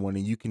of someone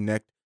and you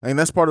connect, and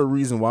that's part of the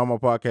reason why my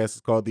podcast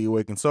is called The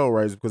Awakened Soul,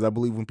 right? Is because I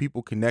believe when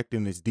people connect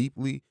in this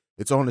deeply,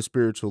 it's on a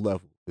spiritual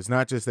level. It's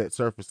not just that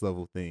surface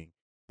level thing.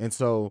 And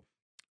so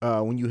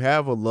when you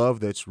have a love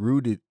that's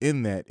rooted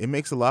in that, it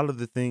makes a lot of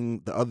the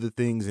other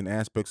things and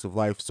aspects of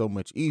life so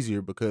much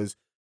easier because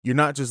you're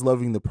not just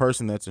loving the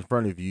person that's in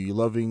front of you, you're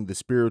loving the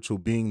spiritual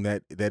being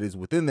that is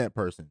within that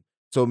person.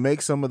 So it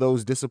makes some of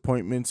those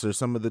disappointments or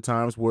some of the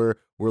times where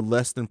we're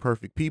less than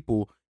perfect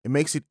people, it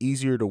makes it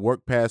easier to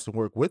work past and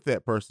work with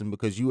that person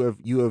because you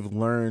have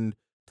learned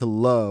to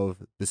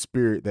love the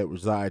spirit that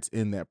resides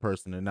in that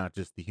person and not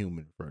just the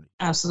human in front of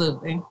you.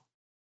 Absolutely.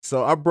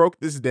 So I broke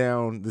this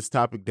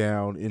topic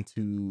down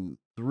into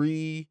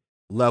 3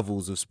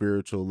 levels of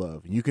spiritual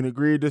love. You can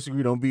agree or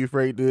disagree. Don't be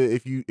afraid to,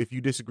 if you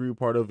disagree with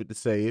part of it, to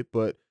say it.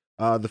 But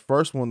the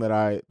first one that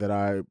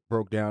I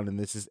broke down, and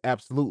this is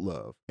absolute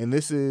love, and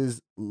this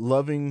is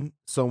loving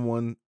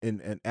someone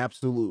in an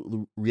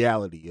absolute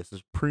reality, a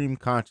supreme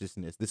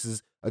consciousness. This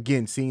is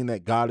again seeing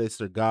that goddess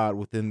or God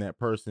within that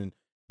person,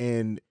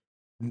 and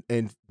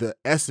the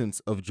essence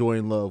of joy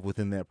and love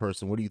within that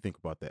person. What do you think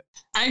about that?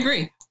 I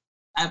agree.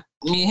 I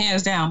mean,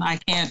 hands down, I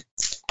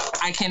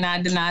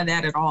cannot deny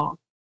that at all.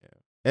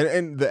 Yeah.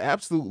 And the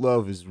absolute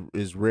love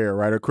is rare,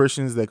 right? Or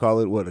Christians, they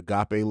call it what,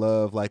 agape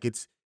love. Like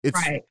it's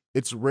Right.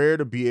 It's rare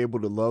to be able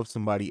to love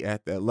somebody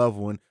at that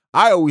level. And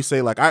I always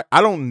say, like,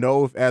 I don't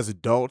know if as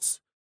adults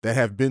that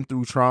have been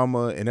through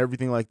trauma and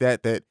everything like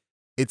that, that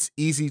it's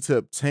easy to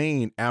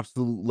obtain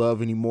absolute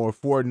love anymore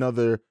for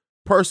another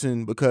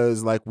person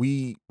because like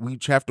we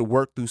have to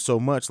work through so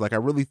much. Like I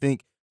really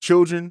think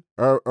children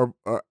are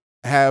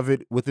have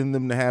it within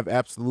them to have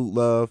absolute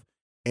love.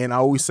 And I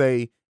always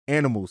say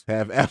animals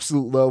have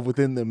absolute love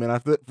within them. And I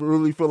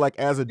really feel like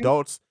as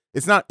adults,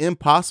 it's not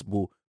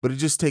impossible, but it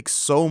just takes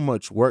so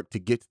much work to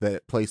get to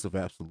that place of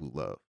absolute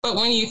love. But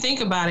when you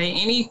think about it,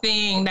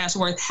 anything that's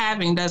worth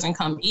having doesn't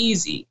come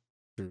easy.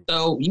 True.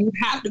 So you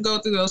have to go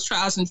through those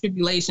trials and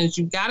tribulations.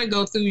 You've got to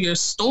go through your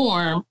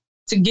storm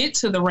to get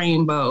to the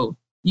rainbow.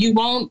 You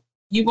won't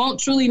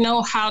truly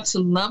know how to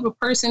love a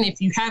person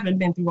if you haven't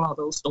been through all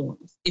those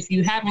storms. If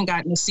you haven't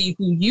gotten to see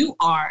who you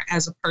are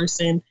as a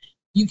person,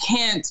 you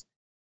can't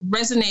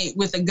resonate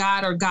with a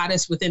god or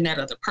goddess within that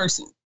other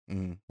person.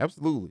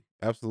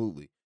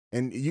 Absolutely.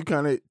 And you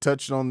kind of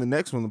touched on the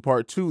next one, the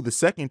part 2, the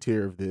second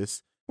tier of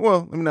this.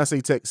 Well, let me not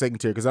say second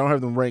tier because I don't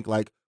have them ranked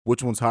like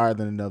which one's higher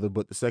than another.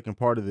 But the second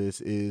part of this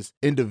is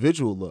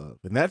individual love.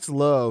 And that's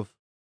love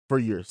for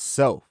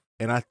yourself.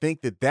 And I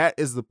think that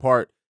is the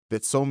part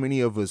that so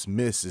many of us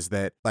miss, is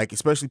that, like,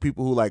 especially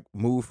people who like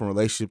move from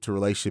relationship to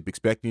relationship,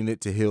 expecting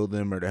it to heal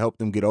them or to help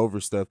them get over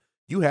stuff.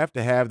 You have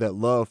to have that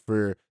love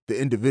for the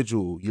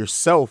individual,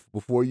 yourself,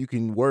 before you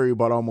can worry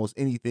about almost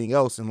anything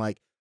else. And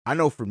like, I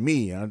know for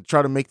me, I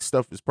try to make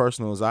stuff as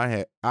personal as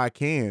I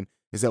can,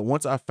 is that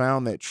once I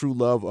found that true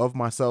love of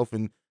myself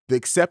and the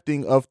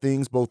accepting of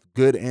things, both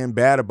good and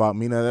bad about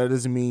me. Now, that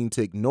doesn't mean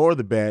to ignore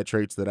the bad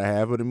traits that I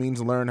have, but it means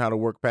to learn how to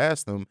work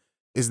past them,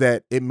 is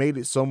that it made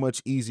it so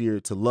much easier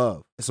to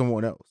love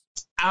someone else.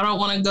 I don't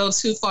want to go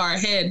too far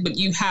ahead, but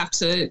you kind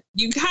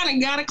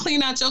of got to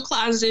clean out your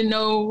closet and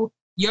know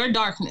your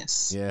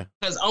darkness. Yeah.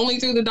 Because only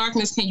through the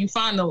darkness can you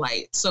find the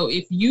light. So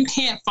if you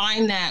can't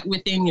find that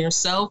within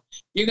yourself,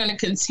 you're going to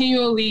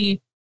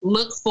continually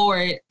look for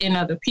it in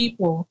other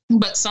people.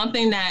 But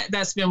something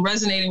that's been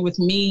resonating with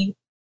me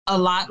a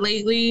lot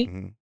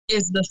lately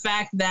is the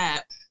fact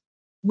that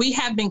we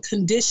have been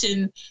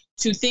conditioned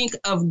to think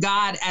of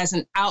God as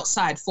an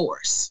outside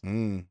force.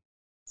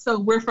 So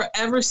we're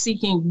forever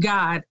seeking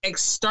God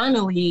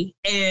externally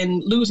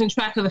and losing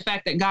track of the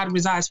fact that God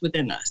resides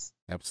within us.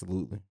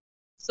 Absolutely.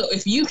 So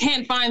if you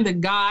can't find the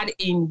God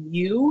in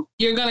you,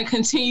 you're going to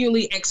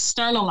continually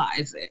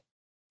externalize it,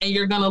 and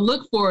you're going to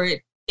look for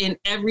it in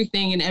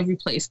everything and every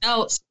place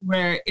else,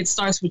 where it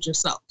starts with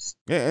yourselves.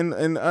 Yeah,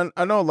 and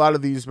I know a lot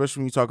of these,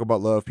 especially when you talk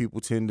about love, people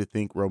tend to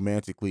think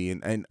romantically,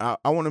 and I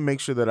want to make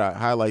sure that I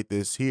highlight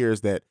this here,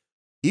 is that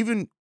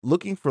even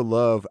looking for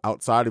love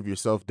outside of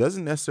yourself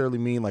doesn't necessarily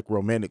mean like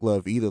romantic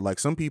love either. Like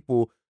some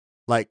people,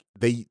 like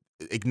they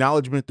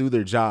acknowledgement through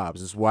their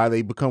jobs is why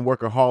they become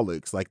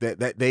workaholics. Like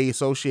that they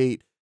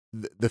associate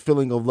the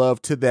feeling of love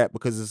to that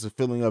because it's a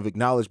feeling of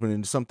acknowledgement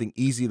and something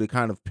easy to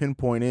kind of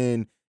pinpoint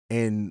in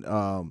and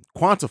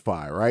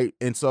quantify, right?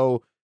 And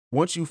so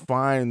once you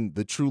find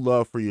the true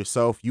love for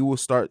yourself, you will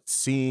start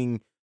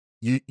seeing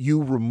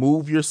you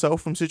remove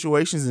yourself from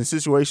situations, and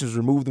situations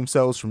remove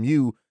themselves from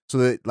you, so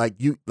that like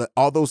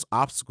all those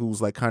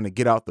obstacles like kind of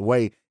get out the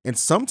way. And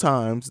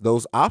sometimes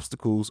those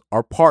obstacles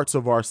are parts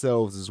of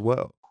ourselves as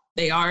well.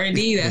 They are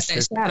indeed. That's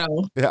that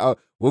shadow. Yeah,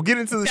 we'll get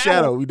into the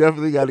shadow. We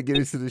definitely got to get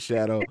into the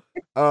shadow.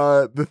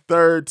 The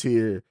third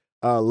tier,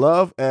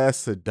 love as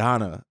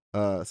sadhana.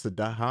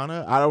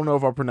 Sadhana. I don't know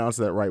if I pronounced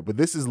that right, but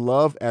this is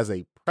love as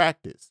a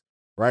practice,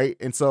 right?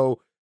 And so,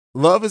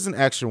 love is an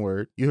action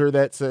word. You hear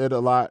that said a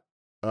lot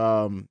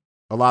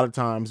of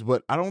times,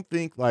 but I don't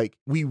think like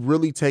we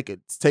really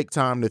take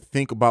time to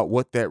think about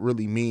what that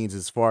really means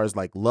as far as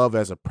like love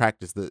as a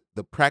practice,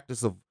 the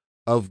practice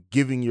of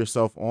giving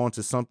yourself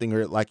onto something,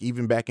 or like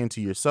even back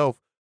into yourself.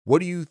 What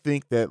do you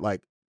think that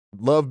like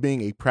love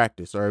being a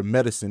practice or a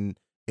medicine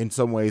in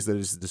some ways that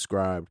is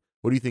described?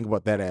 What do you think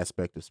about that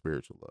aspect of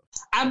spiritual love?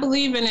 I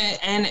believe in it,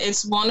 and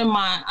it's one of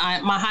my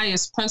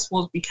highest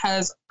principles,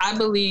 because I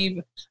believe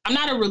I'm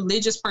not a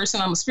religious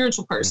person, I'm a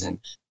spiritual person,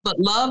 but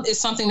love is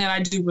something that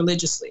I do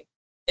religiously.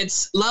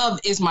 Love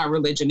is my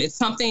religion. It's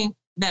something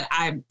that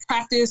I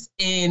practice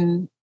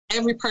in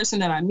every person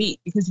that I meet,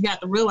 because you have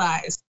to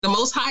realize the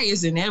Most High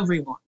is in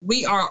everyone.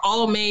 We are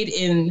all made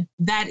in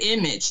that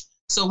image.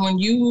 So when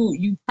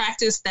you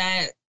practice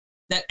that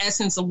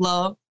essence of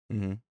love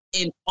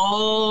in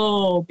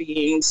all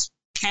beings,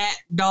 cat,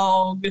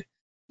 dog,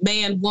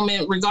 man,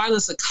 woman,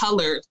 regardless of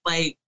color,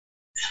 like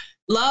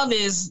love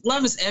is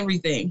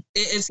everything.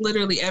 It's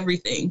literally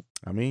everything.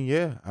 I mean,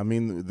 yeah. I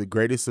mean, the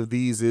greatest of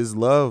these is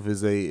love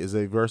is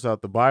a verse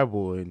out the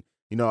Bible. And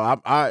you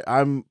know,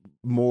 I'm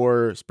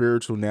more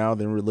spiritual now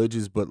than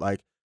religious, but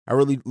like I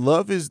really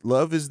love is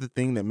the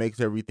thing that makes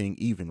everything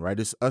even, right?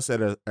 It's us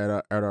at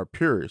our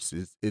purest.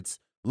 It's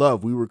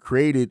love. We were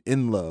created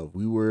in love.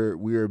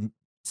 We are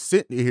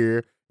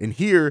sitting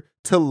here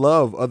to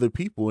love other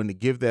people and to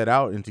give that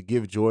out and to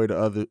give joy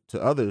to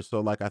others. So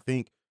like I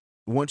think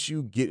once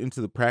you get into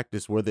the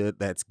practice, whether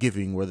that's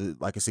giving, whether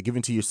like I said,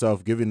 giving to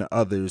yourself, giving to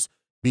others,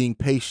 being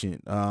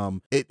patient,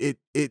 but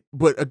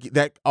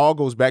that all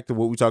goes back to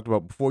what we talked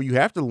about before. You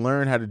have to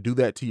learn how to do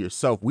that to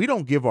yourself. We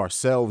don't give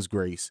ourselves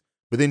grace,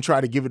 but then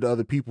try to give it to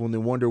other people and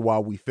then wonder why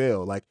we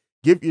fail. Like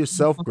give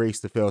yourself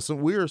grace to fail. So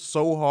we are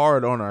so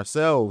hard on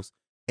ourselves,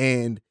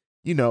 and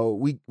you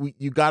know,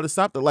 you got to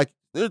stop that. Like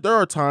there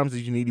are times that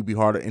you need to be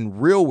harder and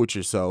real with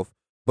yourself,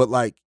 but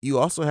like you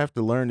also have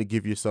to learn to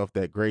give yourself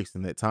that grace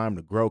and that time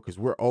to grow, because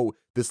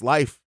this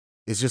life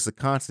is just a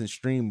constant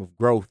stream of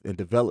growth and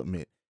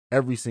development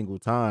every single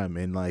time.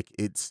 And like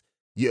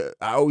I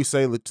always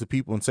say to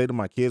people and say to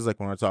my kids, like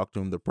when I talk to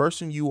them, the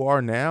person you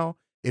are now,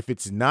 if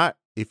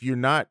you're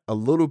not a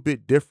little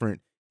bit different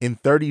in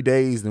 30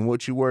 days than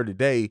what you were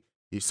today,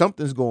 if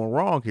something's going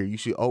wrong here. You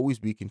should always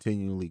be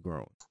continually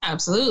growing.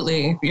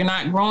 Absolutely. If you're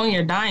not growing,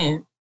 you're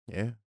dying.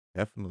 Yeah,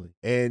 definitely.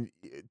 And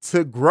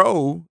to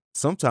grow,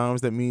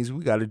 sometimes that means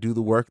we got to do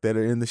the work that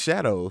are in the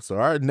shadows. So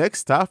our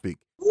next topic,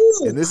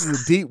 and this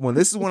is a deep one.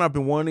 This is one I've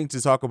been wanting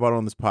to talk about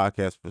on this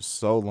podcast for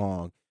so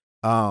long.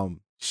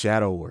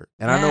 Shadow work.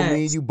 And I know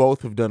me and you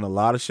both have done a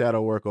lot of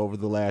shadow work over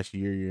the last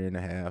year and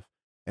a half.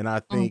 And I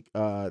think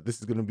this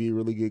is going to be a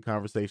really good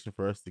conversation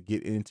for us to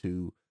get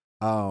into.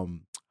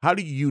 How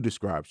do you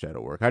describe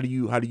shadow work? How do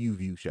you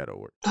view shadow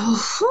work?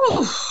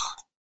 I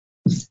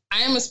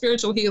am a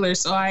spiritual healer,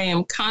 so I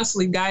am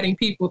constantly guiding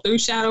people through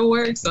shadow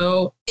work.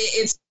 So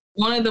it's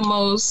one of the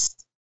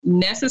most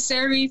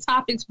necessary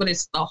topics, but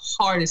it's the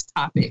hardest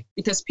topic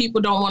because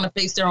people don't want to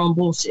face their own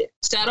bullshit.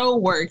 Shadow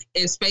work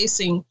is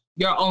facing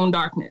your own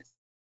darkness.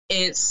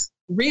 It's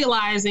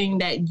realizing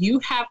that you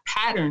have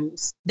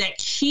patterns that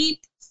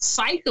keep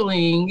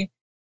cycling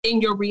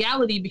in your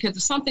reality because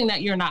it's something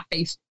that you're not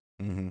facing.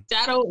 Mm-hmm.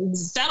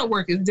 Shadow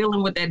work is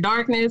dealing with that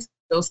darkness,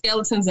 those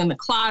skeletons in the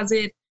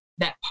closet,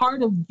 that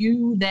part of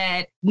you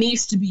that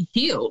needs to be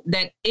healed,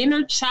 that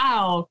inner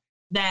child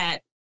that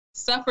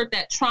suffered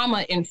that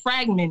trauma and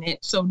fragmented.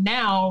 So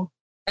now,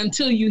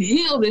 until you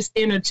heal this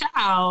inner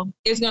child,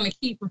 it's going to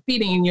keep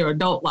repeating in your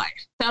adult life.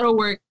 Shadow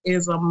work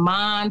is a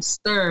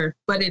monster,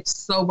 but it's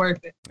so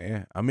worth it.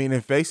 Yeah, I mean,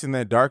 and facing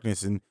that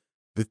darkness, and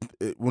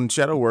when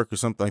shadow work or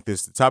something like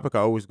this, the topic I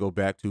always go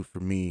back to for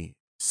me,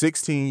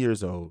 16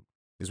 years old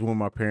is when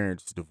my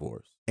parents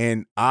divorced.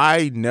 And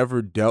I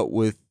never dealt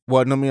with,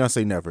 well, let me not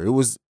say never. It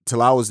was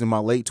till I was in my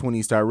late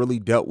 20s that I really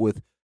dealt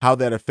with how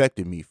that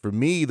affected me. For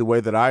me, the way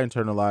that I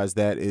internalized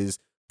that is,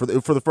 for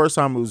the first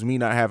time, it was me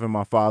not having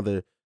my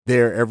father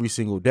there every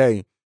single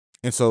day.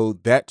 And so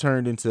that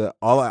turned into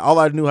all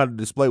I knew how to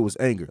display was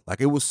anger.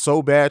 Like, it was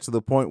so bad to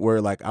the point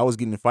where, like, I was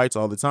getting in fights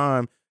all the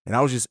time and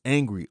I was just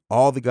angry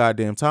all the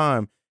goddamn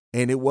time.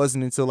 And it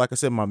wasn't until, like I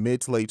said, my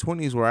mid to late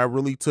 20s where I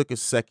really took a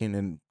second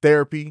in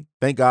therapy.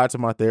 Thank God to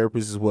my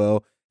therapist as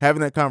well.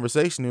 Having that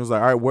conversation, it was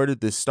like, all right, where did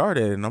this start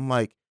at? And I'm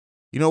like,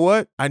 you know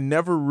what? I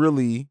never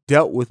really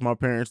dealt with my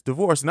parents'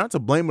 divorce. Not to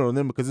blame it on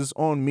them, because it's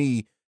on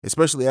me,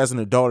 especially as an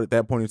adult at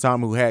that point in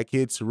time who had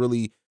kids, to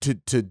really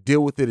to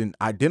deal with it and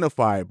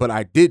identify it, but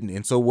I didn't.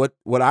 And so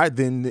what I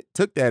then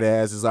took that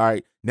as is, all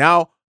right,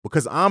 now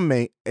because I'm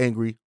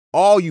angry,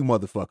 all you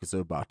motherfuckers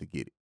are about to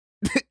get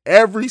it.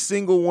 Every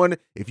single one.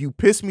 If you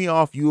piss me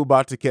off, you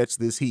about to catch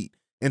this heat.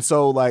 And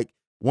so, like,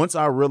 once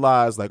I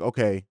realized, like,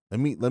 okay, let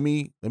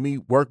me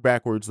work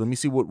backwards. Let me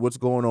see what's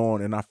going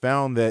on. And I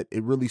found that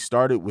it really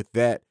started with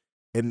that.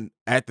 And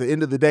at the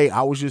end of the day,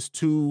 I was just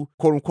too,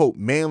 quote unquote,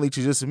 manly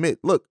to just admit,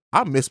 look,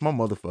 I miss my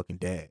motherfucking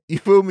dad. You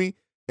feel me?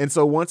 And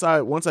so once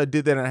I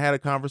did that and I had a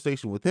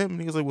conversation with him,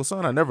 and he was like, well,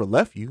 son, I never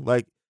left you.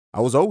 Like,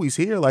 I was always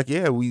here. Like,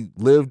 yeah, we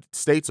lived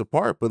states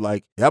apart, but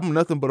like, I'm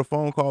nothing but a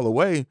phone call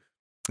away.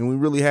 And we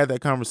really had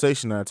that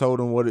conversation. And I told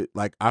him what it,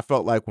 like, I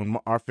felt like when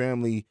our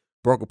family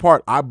broke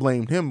apart, I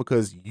blamed him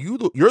because you're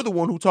the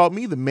one who taught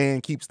me the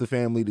man keeps the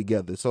family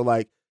together. So,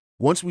 like,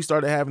 once we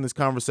started having this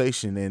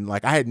conversation, and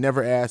like, I had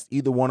never asked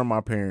either one of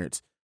my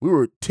parents. We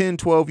were 10,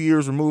 12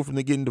 years removed from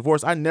them getting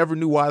divorced. I never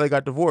knew why they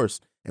got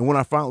divorced. And when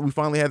we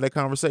finally had that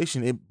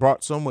conversation, it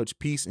brought so much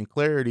peace and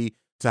clarity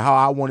to how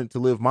I wanted to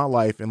live my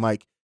life. And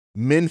like,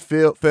 men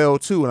fail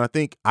too. And I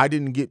think I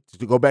didn't get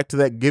to go back to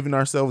that giving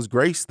ourselves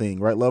grace thing,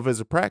 right? Love as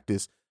a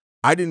practice.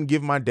 I didn't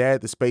give my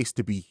dad the space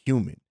to be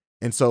human.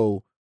 And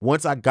so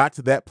once I got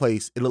to that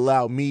place, it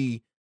allowed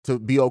me to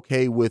be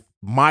okay with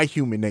my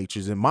human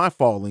natures and my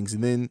fallings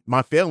and then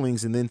my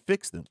failings and then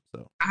fix them.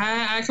 So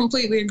I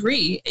completely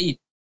agree.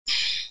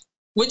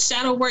 With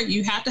shadow work,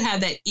 you have to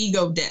have that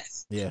ego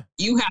death. Yeah.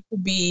 You have to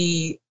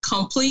be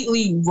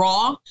completely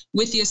raw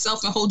with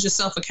yourself and hold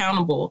yourself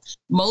accountable.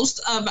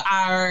 Most of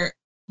our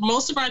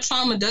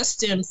trauma does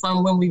stem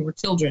from when we were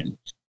children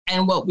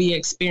and what we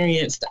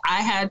experienced.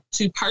 I had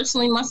to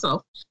personally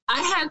myself,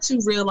 I had to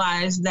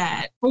realize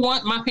that, for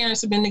one, my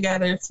parents have been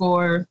together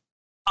for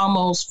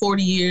almost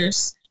 40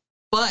 years,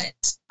 but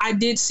I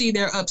did see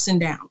their ups and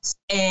downs.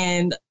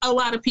 And I know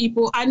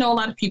a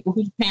lot of people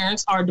whose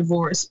parents are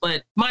divorced,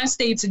 but mine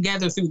stayed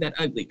together through that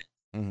ugliness.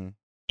 Mm-hmm.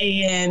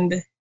 And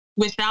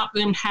without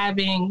them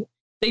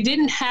they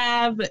didn't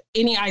have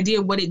any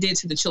idea what it did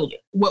to the children,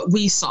 what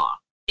we saw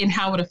and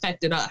how it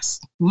affected us.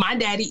 My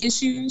daddy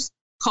issues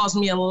caused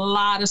me a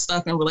lot of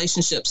stuff in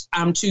relationships.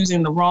 I'm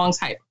choosing the wrong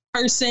type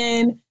of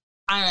person.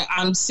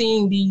 I'm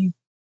seeing these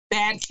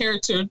bad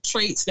character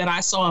traits that I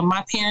saw in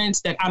my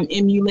parents that I'm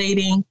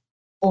emulating,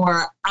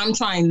 or I'm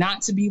trying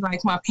not to be like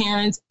my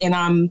parents and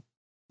I'm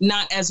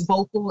not as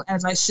vocal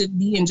as I should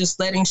be and just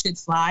letting shit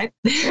slide.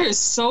 There's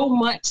so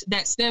much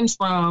that stems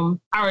from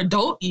our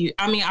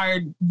our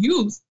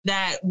youth,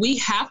 that we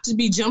have to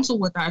be gentle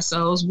with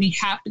ourselves. We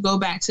have to go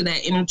back to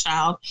that inner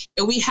child,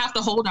 and we have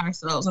to hold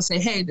ourselves and say,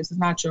 hey, this is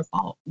not your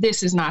fault.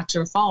 This is not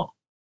your fault.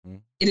 Mm-hmm.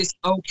 It is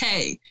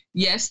okay.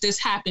 Yes, this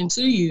happened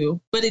to you,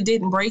 but it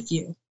didn't break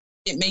you.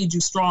 It made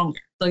you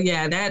stronger. So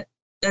yeah,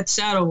 that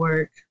shadow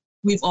work,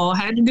 we've all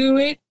had to do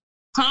it,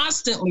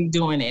 constantly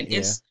doing it.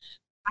 Yeah.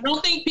 I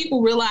don't think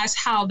people realize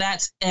how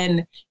that's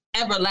an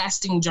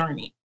everlasting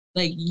journey.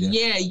 Like,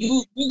 yeah,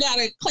 you got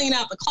to clean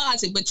out the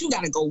closet, but you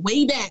got to go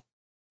way back.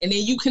 And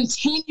then you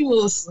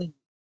continuously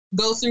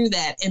go through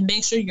that and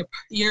make sure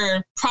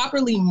you're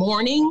properly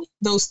mourning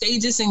those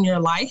stages in your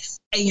life,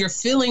 and you're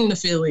feeling the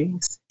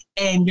feelings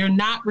and you're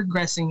not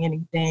regressing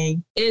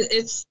anything.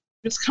 It's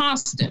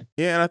constant.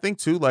 Yeah, and I think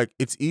too, like,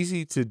 it's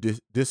easy to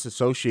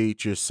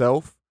disassociate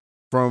yourself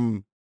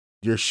from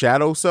your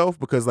shadow self,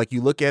 because like,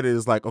 you look at it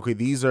as like, okay,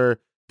 these are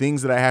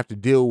things that I have to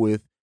deal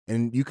with,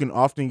 and you can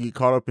often get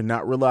caught up in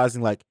not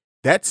realizing, like,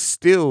 that's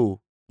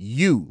still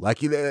you.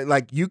 Like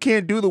you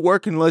can't do the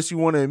work unless you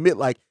want to admit,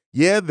 like,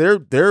 yeah,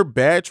 they're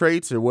bad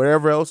traits or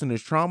whatever else in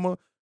this trauma,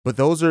 but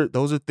those are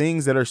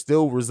things that are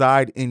still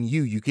reside in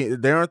you. You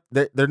can't.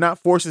 They're not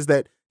forces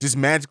that just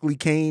magically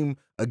came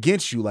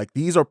against you. Like,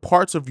 these are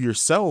parts of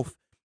yourself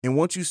And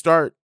once you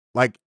start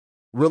like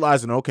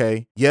realizing,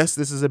 okay, yes,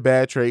 this is a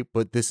bad trait,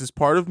 but this is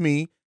part of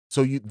me.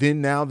 So you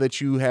then, now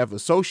that you have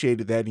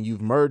associated that and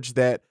you've merged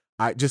that,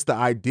 just the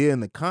idea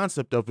and the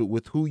concept of it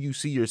with who you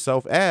see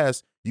yourself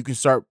as, you can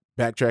start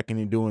backtracking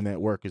and doing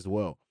that work as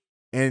well.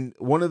 And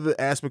one of the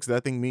aspects that I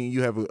think me and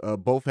you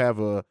have both have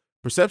a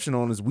perception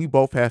on is we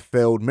both have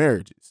failed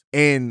marriages.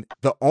 And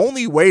the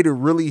only way to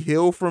really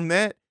heal from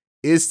that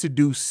is to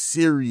do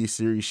serious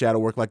shadow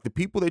work. Like the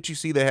people that you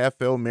see that have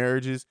failed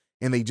marriages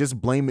and they just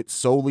blame it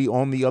solely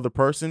on the other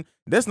person.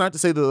 That's not to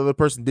say that the other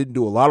person didn't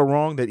do a lot of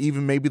wrong, that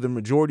even maybe the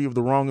majority of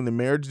the wrong in the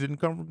marriage didn't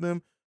come from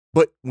them.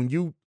 But when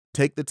you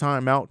take the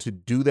time out to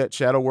do that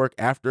shadow work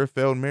after a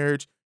failed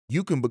marriage,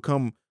 you can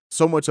become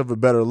so much of a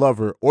better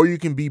lover, or you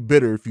can be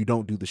bitter if you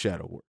don't do the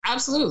shadow work.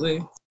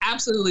 Absolutely.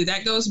 Absolutely.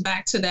 That goes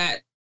back to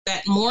that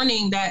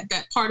mourning,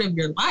 that part of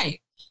your life.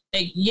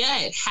 Like, yeah,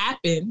 it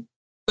happened,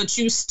 but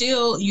you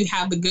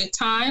have the good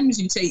times.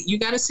 You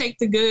got to take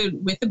the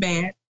good with the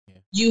bad. Yeah.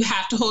 You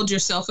have to hold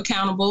yourself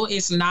accountable.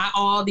 It's not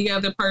all the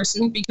other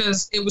person,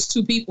 because it was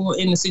two people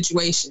in the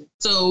situation.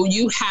 So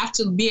you have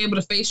to be able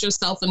to face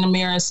yourself in the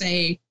mirror and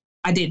say,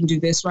 I didn't do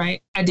this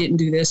right. I didn't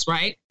do this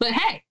right. But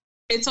hey,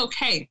 it's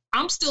okay.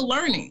 I'm still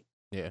learning.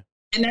 Yeah.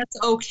 And that's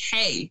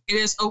okay. It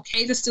is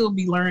okay to still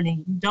be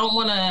learning. You don't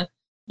want to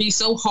be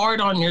so hard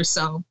on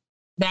yourself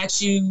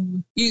that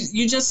you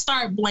just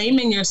start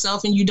blaming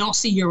yourself and you don't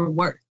see your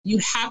worth. You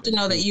have to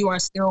know that you are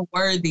still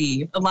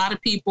worthy. A lot of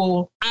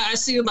people, I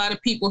see a lot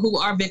of people who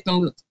are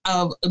victims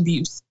of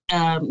abuse,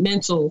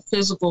 mental,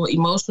 physical,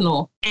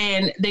 emotional,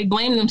 and they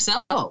blame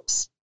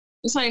themselves.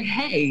 It's like,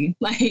 hey,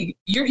 like,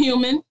 you're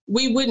human.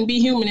 We wouldn't be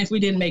human if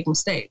we didn't make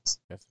mistakes.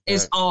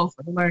 It's all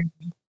for the learning.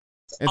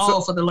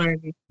 For the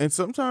learning. And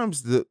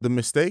sometimes the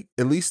mistake,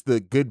 at least the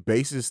good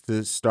basis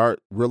to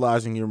start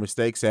realizing your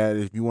mistakes at,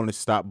 if you want to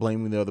stop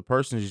blaming the other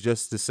person, is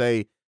just to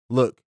say,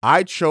 look,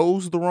 I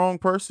chose the wrong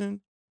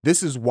person.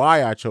 This is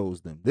why I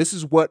chose them. This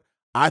is what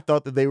I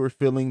thought that they were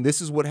feeling.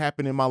 This is what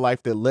happened in my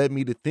life that led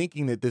me to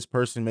thinking that this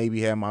person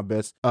maybe had my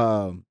best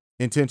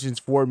intentions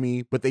for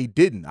me, but they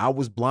didn't. I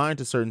was blind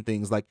to certain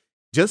things. Like,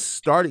 just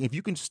starting, if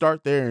you can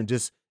start there and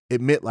just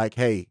admit, like,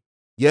 hey,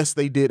 yes,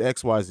 they did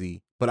XYZ,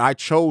 but I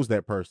chose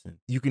that person.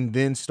 You can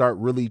then start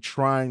really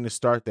trying to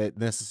start that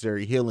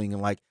necessary healing.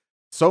 And like,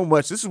 so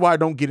much, this is why I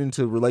don't get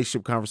into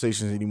relationship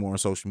conversations anymore on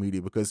social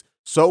media, because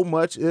so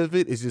much of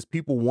it is just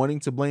people wanting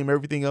to blame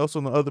everything else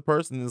on the other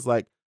person. It's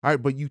like, all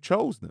right, but you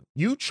chose them.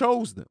 You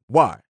chose them.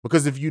 Why?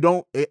 Because if you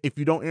don't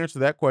answer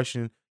that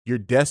question, you're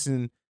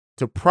destined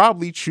to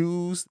probably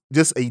choose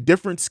just a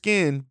different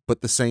skin,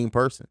 but the same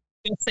person.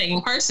 The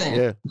same person.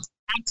 Yeah.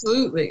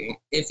 Absolutely.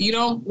 If you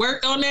don't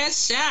work on that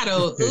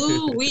shadow,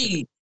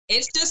 ooh-wee,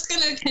 it's just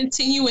going to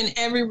continue in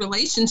every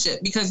relationship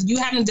because you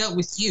haven't dealt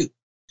with you.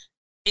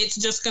 It's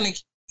going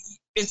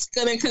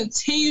to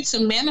continue to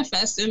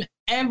manifest in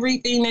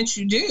everything that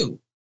you do.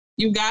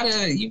 You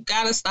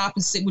gotta stop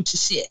and sit with your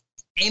shit.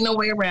 Ain't no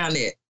way around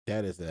it.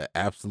 That is the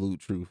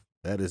absolute truth.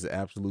 That is the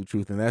absolute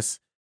truth. And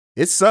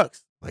it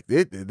sucks. Like,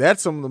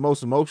 that's some of the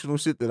most emotional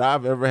shit that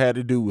I've ever had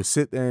to do, was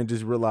sit there and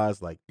just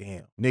realize, like,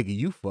 damn, nigga,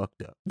 you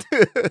fucked up.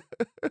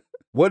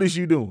 What is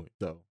you doing?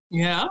 So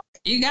yeah,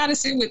 you gotta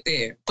sit with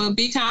it, but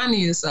be kind to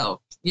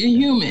yourself. You're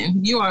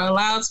human. You are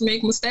allowed to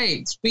make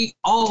mistakes. We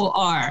all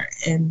are.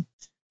 And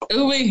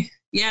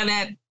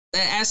that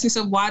asking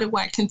yourself, why do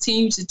I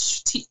continue to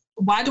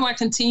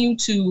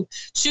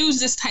choose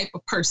this type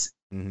of person?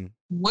 Mm-hmm.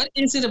 What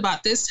is it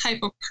about this type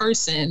of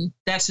person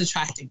that's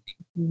attracting me?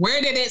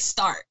 Where did it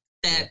start?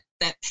 That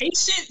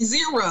patient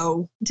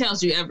zero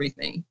tells you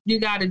everything. You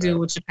got to deal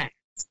with your past.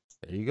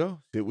 There you go.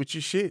 Sit with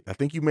your shit. I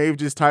think you may have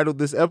just titled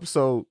this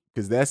episode,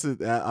 because that's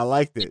it. I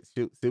like that.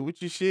 Sit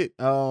with your shit.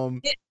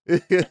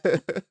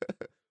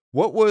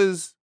 What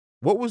was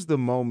the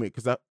moment?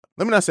 Because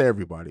let me not say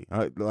everybody.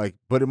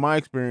 But in my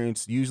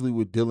experience, usually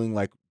with dealing,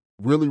 like,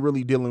 really,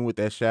 really dealing with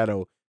that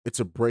shadow, it's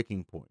a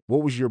breaking point.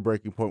 What was your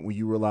breaking point when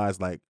you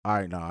realized, like, all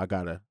right, no, I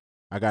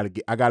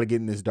gotta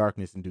get in this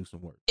darkness and do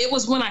some work? It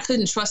was when I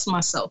couldn't trust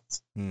myself.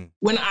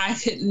 When I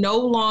could no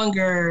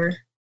longer,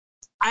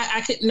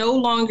 I could no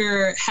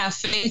longer have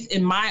faith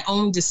in my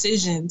own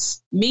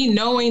decisions. Me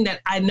knowing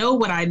that I know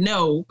what I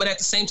know, but at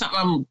the same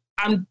time,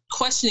 I'm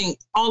questioning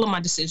all of my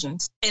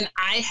decisions, and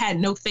I had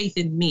no faith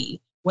in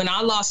me. When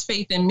I lost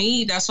faith in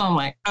me, that's when I'm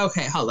like,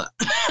 okay, hold up,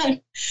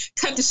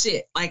 cut the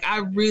shit. Like, I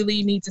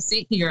really need to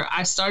sit here.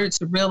 I started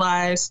to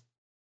realize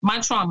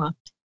my trauma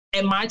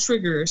and my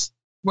triggers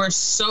were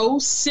so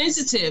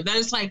sensitive that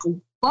it's like,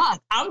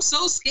 fuck, I'm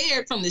so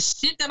scared from the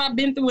shit that I've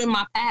been through in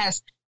my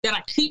past that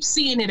I keep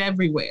seeing it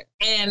everywhere.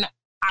 And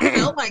I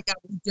felt like I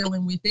was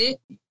dealing with it.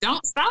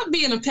 Don't stop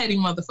being a petty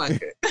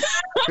motherfucker.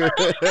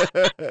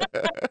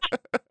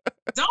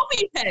 Don't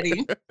be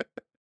petty.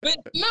 But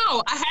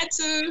no, I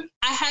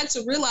had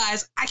to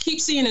realize I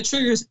keep seeing the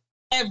triggers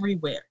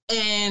everywhere.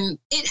 And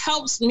it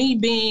helps me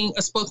being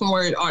a spoken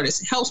word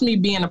artist. It helps me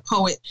being a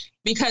poet,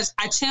 because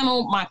I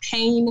channel my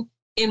pain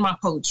in my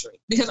poetry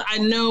because I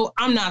know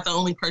I'm not the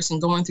only person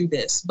going through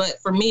this. But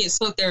for me, it's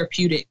so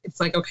therapeutic. It's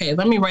like, okay,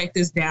 let me write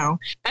this down.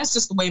 That's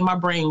just the way my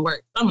brain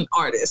works. I'm an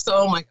artist.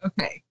 So I'm like,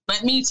 okay,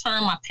 let me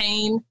turn my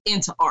pain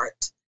into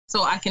art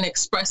so I can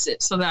express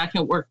it so that I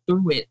can work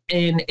through it.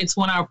 And it's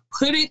when I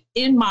put it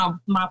in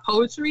my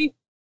poetry,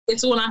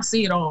 it's when I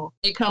see it all.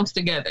 It comes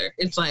together.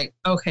 It's like,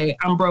 okay,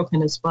 I'm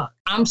broken as fuck.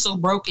 I'm so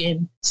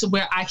broken to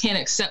where I can't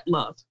accept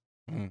love.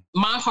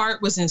 My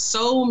heart was in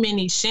so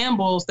many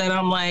shambles that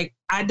I'm like,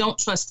 I don't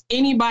trust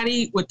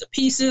anybody with the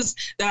pieces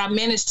that I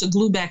managed to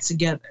glue back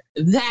together.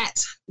 That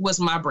was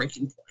my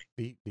breaking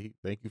point. Deep.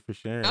 Thank you for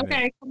sharing.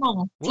 Okay, come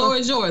on. Floor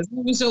is yours.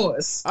 What was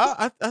yours?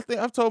 I think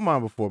I've told mine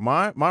before.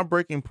 My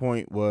breaking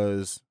point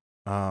was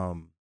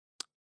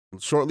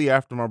shortly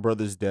after my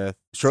brother's death.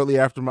 Shortly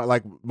after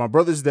my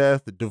brother's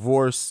death, the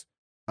divorce,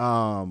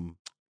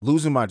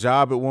 losing my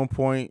job at one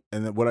point,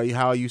 and then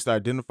how I used to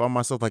identify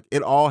myself. Like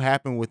it all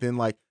happened within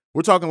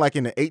we're talking like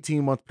in an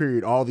 18-month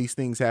period, all these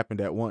things happened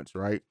at once,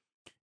 right?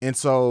 And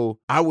so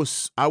I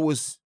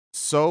was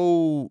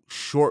so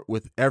short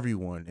with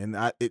everyone.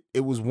 And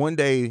it was one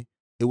day,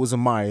 it was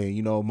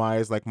Amaya,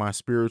 Maya's like my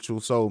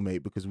spiritual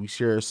soulmate because we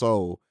share a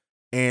soul.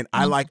 And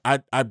I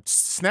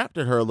snapped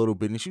at her a little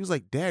bit and she was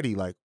like, Daddy,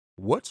 like,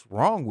 what's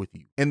wrong with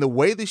you? And the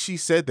way that she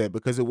said that,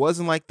 because it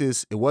wasn't like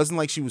this, it wasn't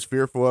like she was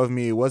fearful of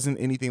me. It wasn't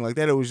anything like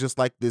that. It was just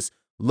like this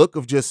look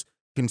of just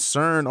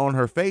concern on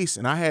her face.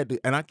 And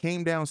I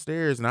came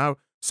downstairs and I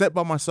sat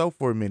by myself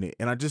for a minute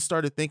and I just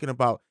started thinking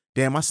about,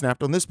 damn, I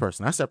snapped on this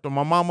person. I snapped on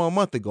my mama a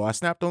month ago. I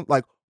snapped on,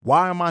 like,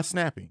 why am I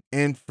snapping?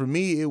 And for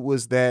me, it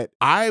was that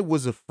I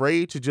was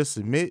afraid to just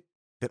admit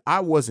that I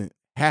wasn't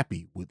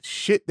happy with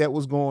shit that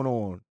was going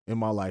on in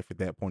my life at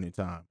that point in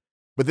time.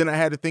 But then I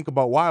had to think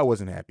about why I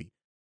wasn't happy.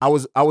 I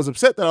was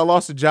upset that I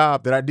lost a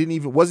job that I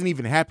wasn't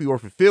even happy or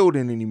fulfilled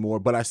in anymore,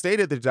 but I stayed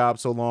at the job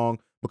so long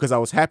because I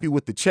was happy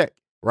with the check,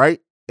 right?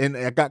 And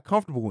I got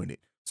comfortable in it.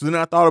 So then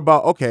I thought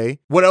about, okay,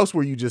 what else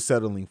were you just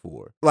settling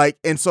for? Like,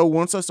 and so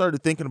once I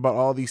started thinking about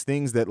all these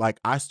things that like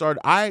I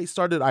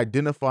started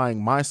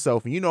identifying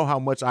myself, and you know how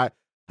much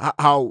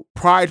how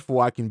prideful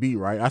I can be,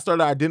 right? I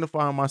started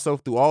identifying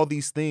myself through all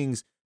these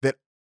things that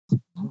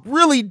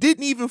really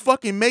didn't even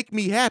fucking make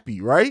me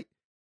happy, right?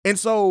 And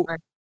so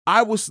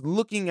I was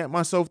looking at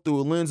myself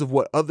through a lens of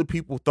what other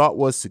people thought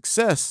was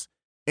success,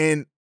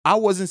 and I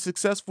wasn't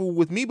successful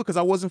with me because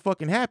I wasn't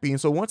fucking happy.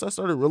 And so once I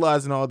started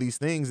realizing all these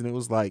things, and it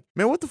was like,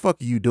 man, what the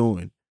fuck are you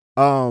doing?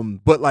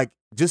 But like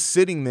just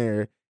sitting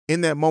there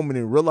in that moment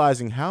and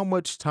realizing how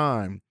much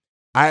time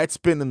I had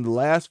spent in the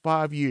last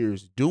 5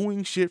 years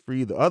doing shit for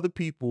either other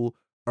people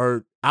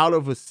or out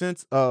of a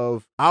sense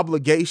of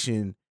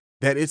obligation,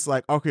 that it's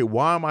like, okay,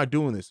 why am I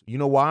doing this? You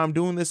know why I'm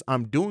doing this?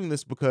 I'm doing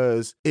this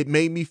because it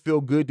made me feel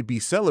good to be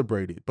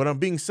celebrated, but I'm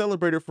being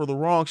celebrated for the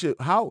wrong shit.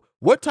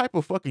 What type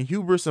of fucking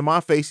hubris am I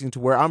facing to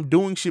where I'm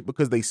doing shit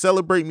because they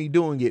celebrate me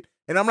doing it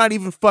and I'm not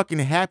even fucking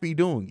happy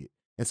doing it?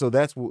 And so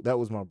that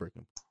was my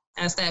breaking.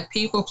 That's that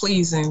people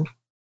pleasing.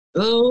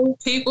 Oh,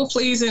 people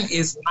pleasing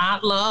is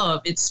not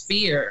love. It's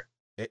fear.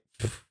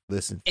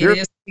 Listen, it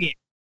is fear.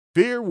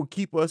 Fear will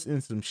keep us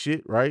in some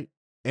shit, right?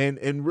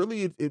 And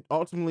really, it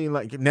ultimately,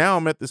 like, now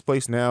I'm at this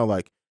place now,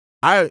 like,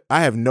 I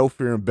have no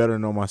fear and better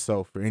know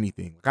myself for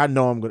anything. Like, I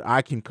know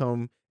I can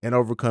come and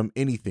overcome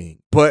anything.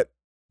 But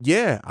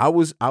yeah, I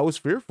was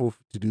fearful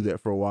to do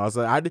that for a while. I was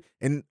like,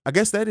 and I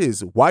guess that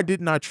is, why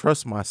didn't I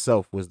trust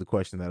myself was the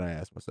question that I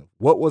asked myself.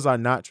 What was I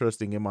not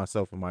trusting in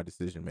myself and my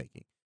decision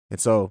making?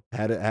 And so I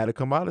had to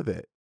come out of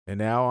that. And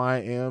now I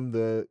am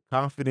the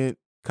confident,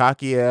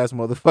 cocky ass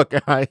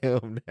motherfucker I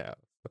am now.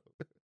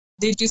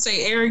 Did you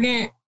say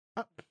arrogant?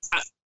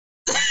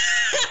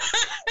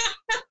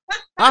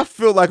 I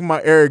feel like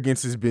my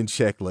arrogance has been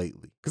checked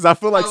lately, because I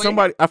feel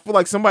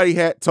like somebody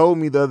had told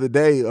me the other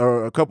day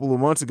or a couple of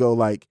months ago,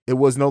 like, it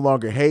was no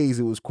longer Hayes,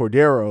 it was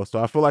Cordero.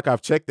 So I feel like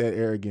I've checked that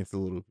arrogance a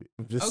little bit.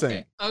 I'm just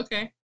saying.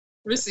 Okay.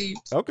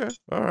 Received. Okay.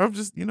 All right. I'm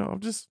just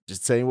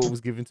saying what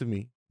was given to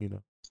me,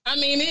 I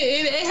mean,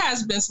 it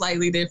has been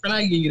slightly different.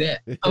 I give you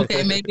that.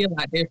 Okay, maybe a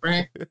lot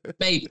different.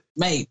 Maybe.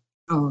 I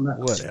don't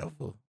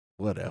know.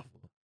 Whatever.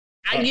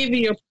 I give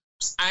you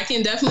I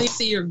can definitely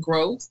see your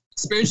growth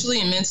spiritually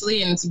and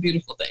mentally, and it's a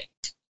beautiful thing.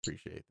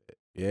 Appreciate that.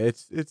 Yeah,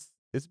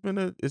 it's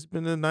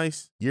been a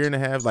nice year and a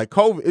half. Like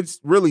COVID, it's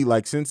really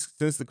like since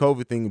the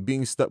COVID thing,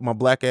 being my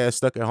black ass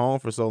stuck at home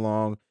for so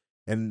long,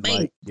 and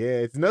like, yeah,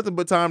 it's nothing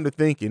but time to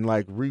think and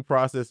like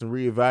reprocess and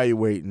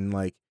reevaluate and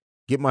like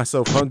get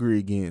myself hungry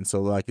again.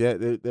 So like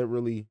that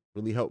really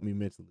helped me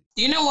mentally.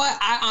 You know what?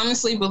 I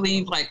honestly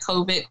believe like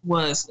COVID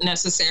was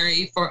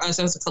necessary for us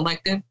as a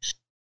collective.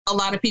 A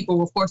lot of people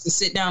were forced to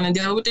sit down and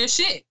deal with their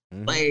shit.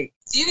 Mm-hmm. Like,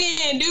 you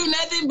didn't do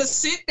nothing but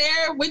sit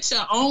there with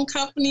your own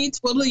company,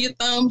 twiddle your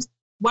thumbs.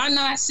 Why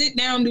not sit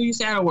down and do your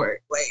shadow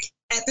work? Like,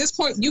 at this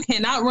point, you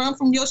cannot run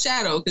from your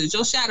shadow, because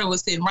your shadow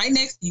was sitting right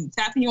next to you,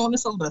 tapping you on the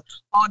shoulder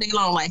all day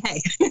long, like, hey,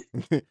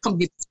 come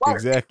get this work.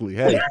 Exactly.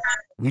 Hey,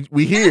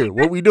 we here.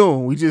 What we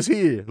doing? We just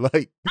here.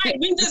 Like, right,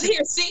 we just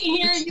here, sitting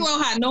here. You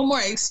don't have no more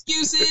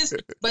excuses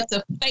but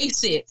to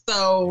face it.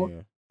 So,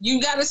 You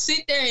got to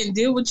sit there and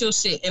deal with your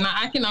shit. And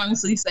I can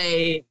honestly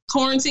say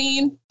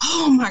quarantine,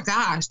 oh my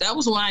gosh, that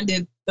was when I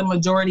did the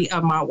majority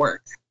of my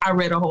work. I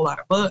read a whole lot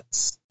of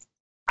books.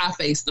 I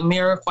faced the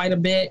mirror quite a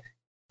bit.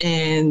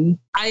 And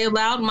I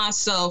allowed my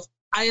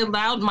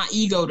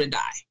ego to die.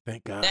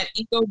 Thank God. That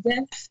ego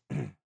death. I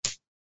know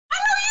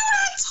you're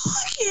not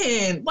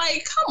talking.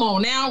 Like, come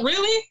on now,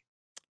 really?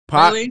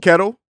 Pot, really?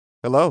 kettle,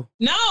 hello.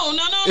 No.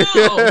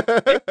 Pot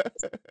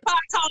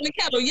calling the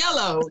kettle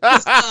yellow.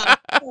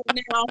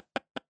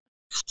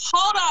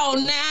 Hold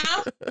on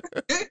now.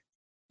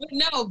 But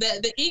no,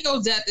 the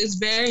ego death is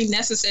very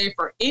necessary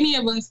for any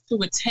of us to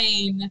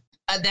attain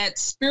that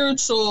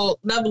spiritual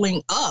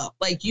leveling up.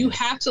 Like, you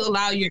have to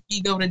allow your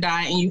ego to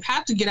die, and you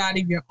have to get out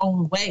of your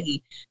own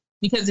way.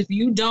 Because if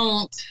you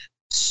don't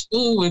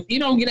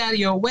get out of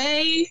your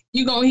way,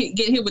 you're going to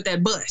get hit with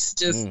that bus.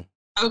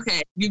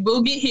 Okay, you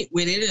will get hit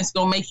with it, and it's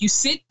going to make you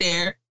sit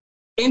there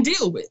and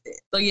deal with it.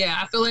 So yeah,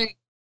 I feel like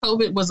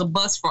COVID was a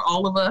bus for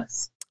all of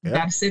us. You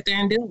got to sit there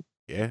and deal with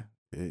it. Yeah.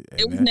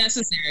 It was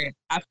necessary.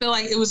 I feel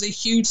like it was a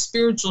huge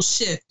spiritual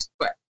shift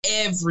for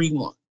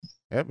everyone.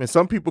 Yep, and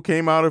some people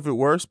came out of it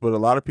worse, but a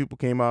lot of people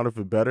came out of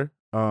it better.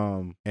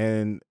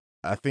 And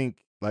I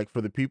think, like,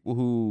 for the people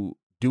who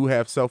do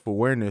have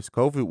self-awareness,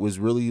 COVID was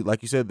really,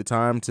 like you said, the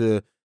time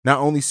to not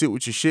only sit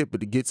with your shit, but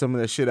to get some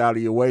of that shit out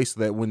of your way so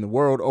that when the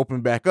world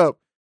opened back up,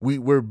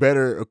 we're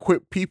better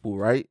equipped people,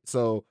 right?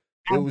 So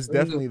it was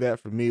definitely that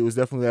for me. It was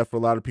definitely that for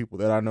a lot of people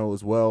that I know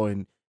as well.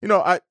 And, you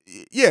know,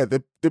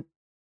 the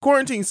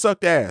quarantine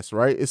sucked ass,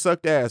 right? It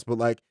sucked ass, but,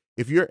 like,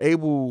 if you're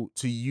able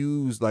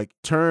to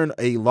turn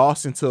a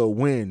loss into a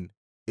win,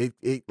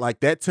 it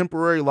like that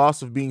temporary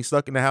loss of being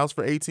stuck in the house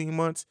for 18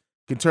 months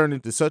can turn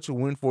into such a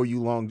win for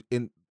you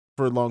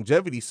for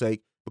longevity's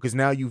sake, because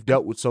now you've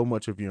dealt with so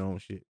much of your own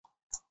shit.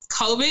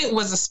 COVID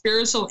was a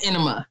spiritual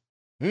enema.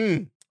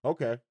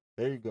 Okay.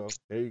 There you go.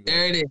 There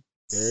it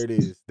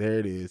is.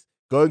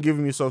 Go ahead and give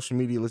him your social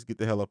media. Let's get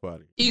the hell up out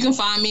of here. You can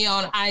find me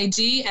on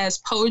IG as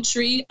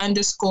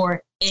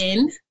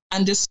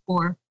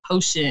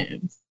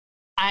poetry_n_potions.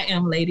 I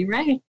am Lady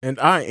Ray. And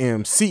I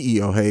am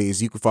CEO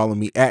Hayes. You can follow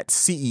me at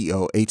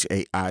CEO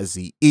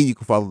HAIZE. You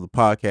can follow the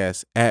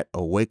podcast at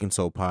Awaken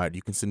Soul Pod.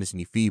 You can send us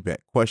any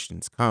feedback,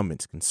 questions,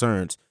 comments,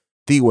 concerns,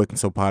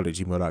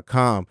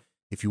 theawakensoulpod@gmail.com.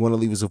 If you want to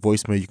leave us a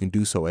voicemail, you can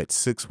do so at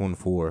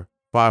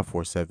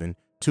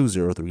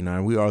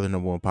 614-547-2039. We are the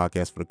 #1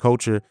 podcast for the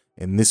culture.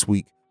 And this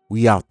week,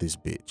 we out this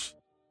bitch.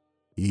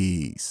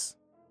 Peace.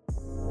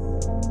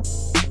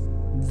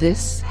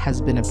 This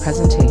has been a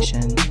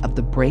presentation of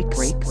the Breaks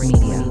Media.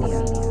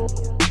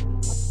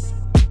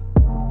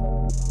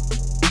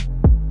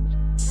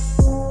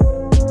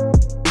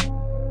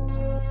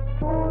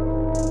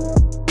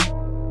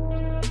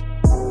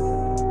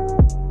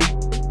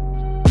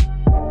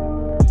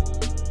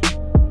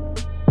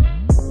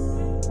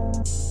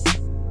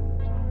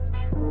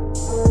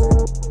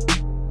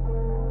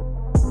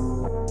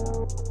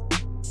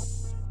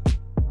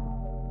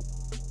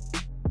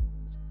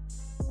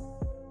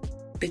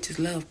 Bitches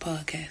love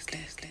podcasts.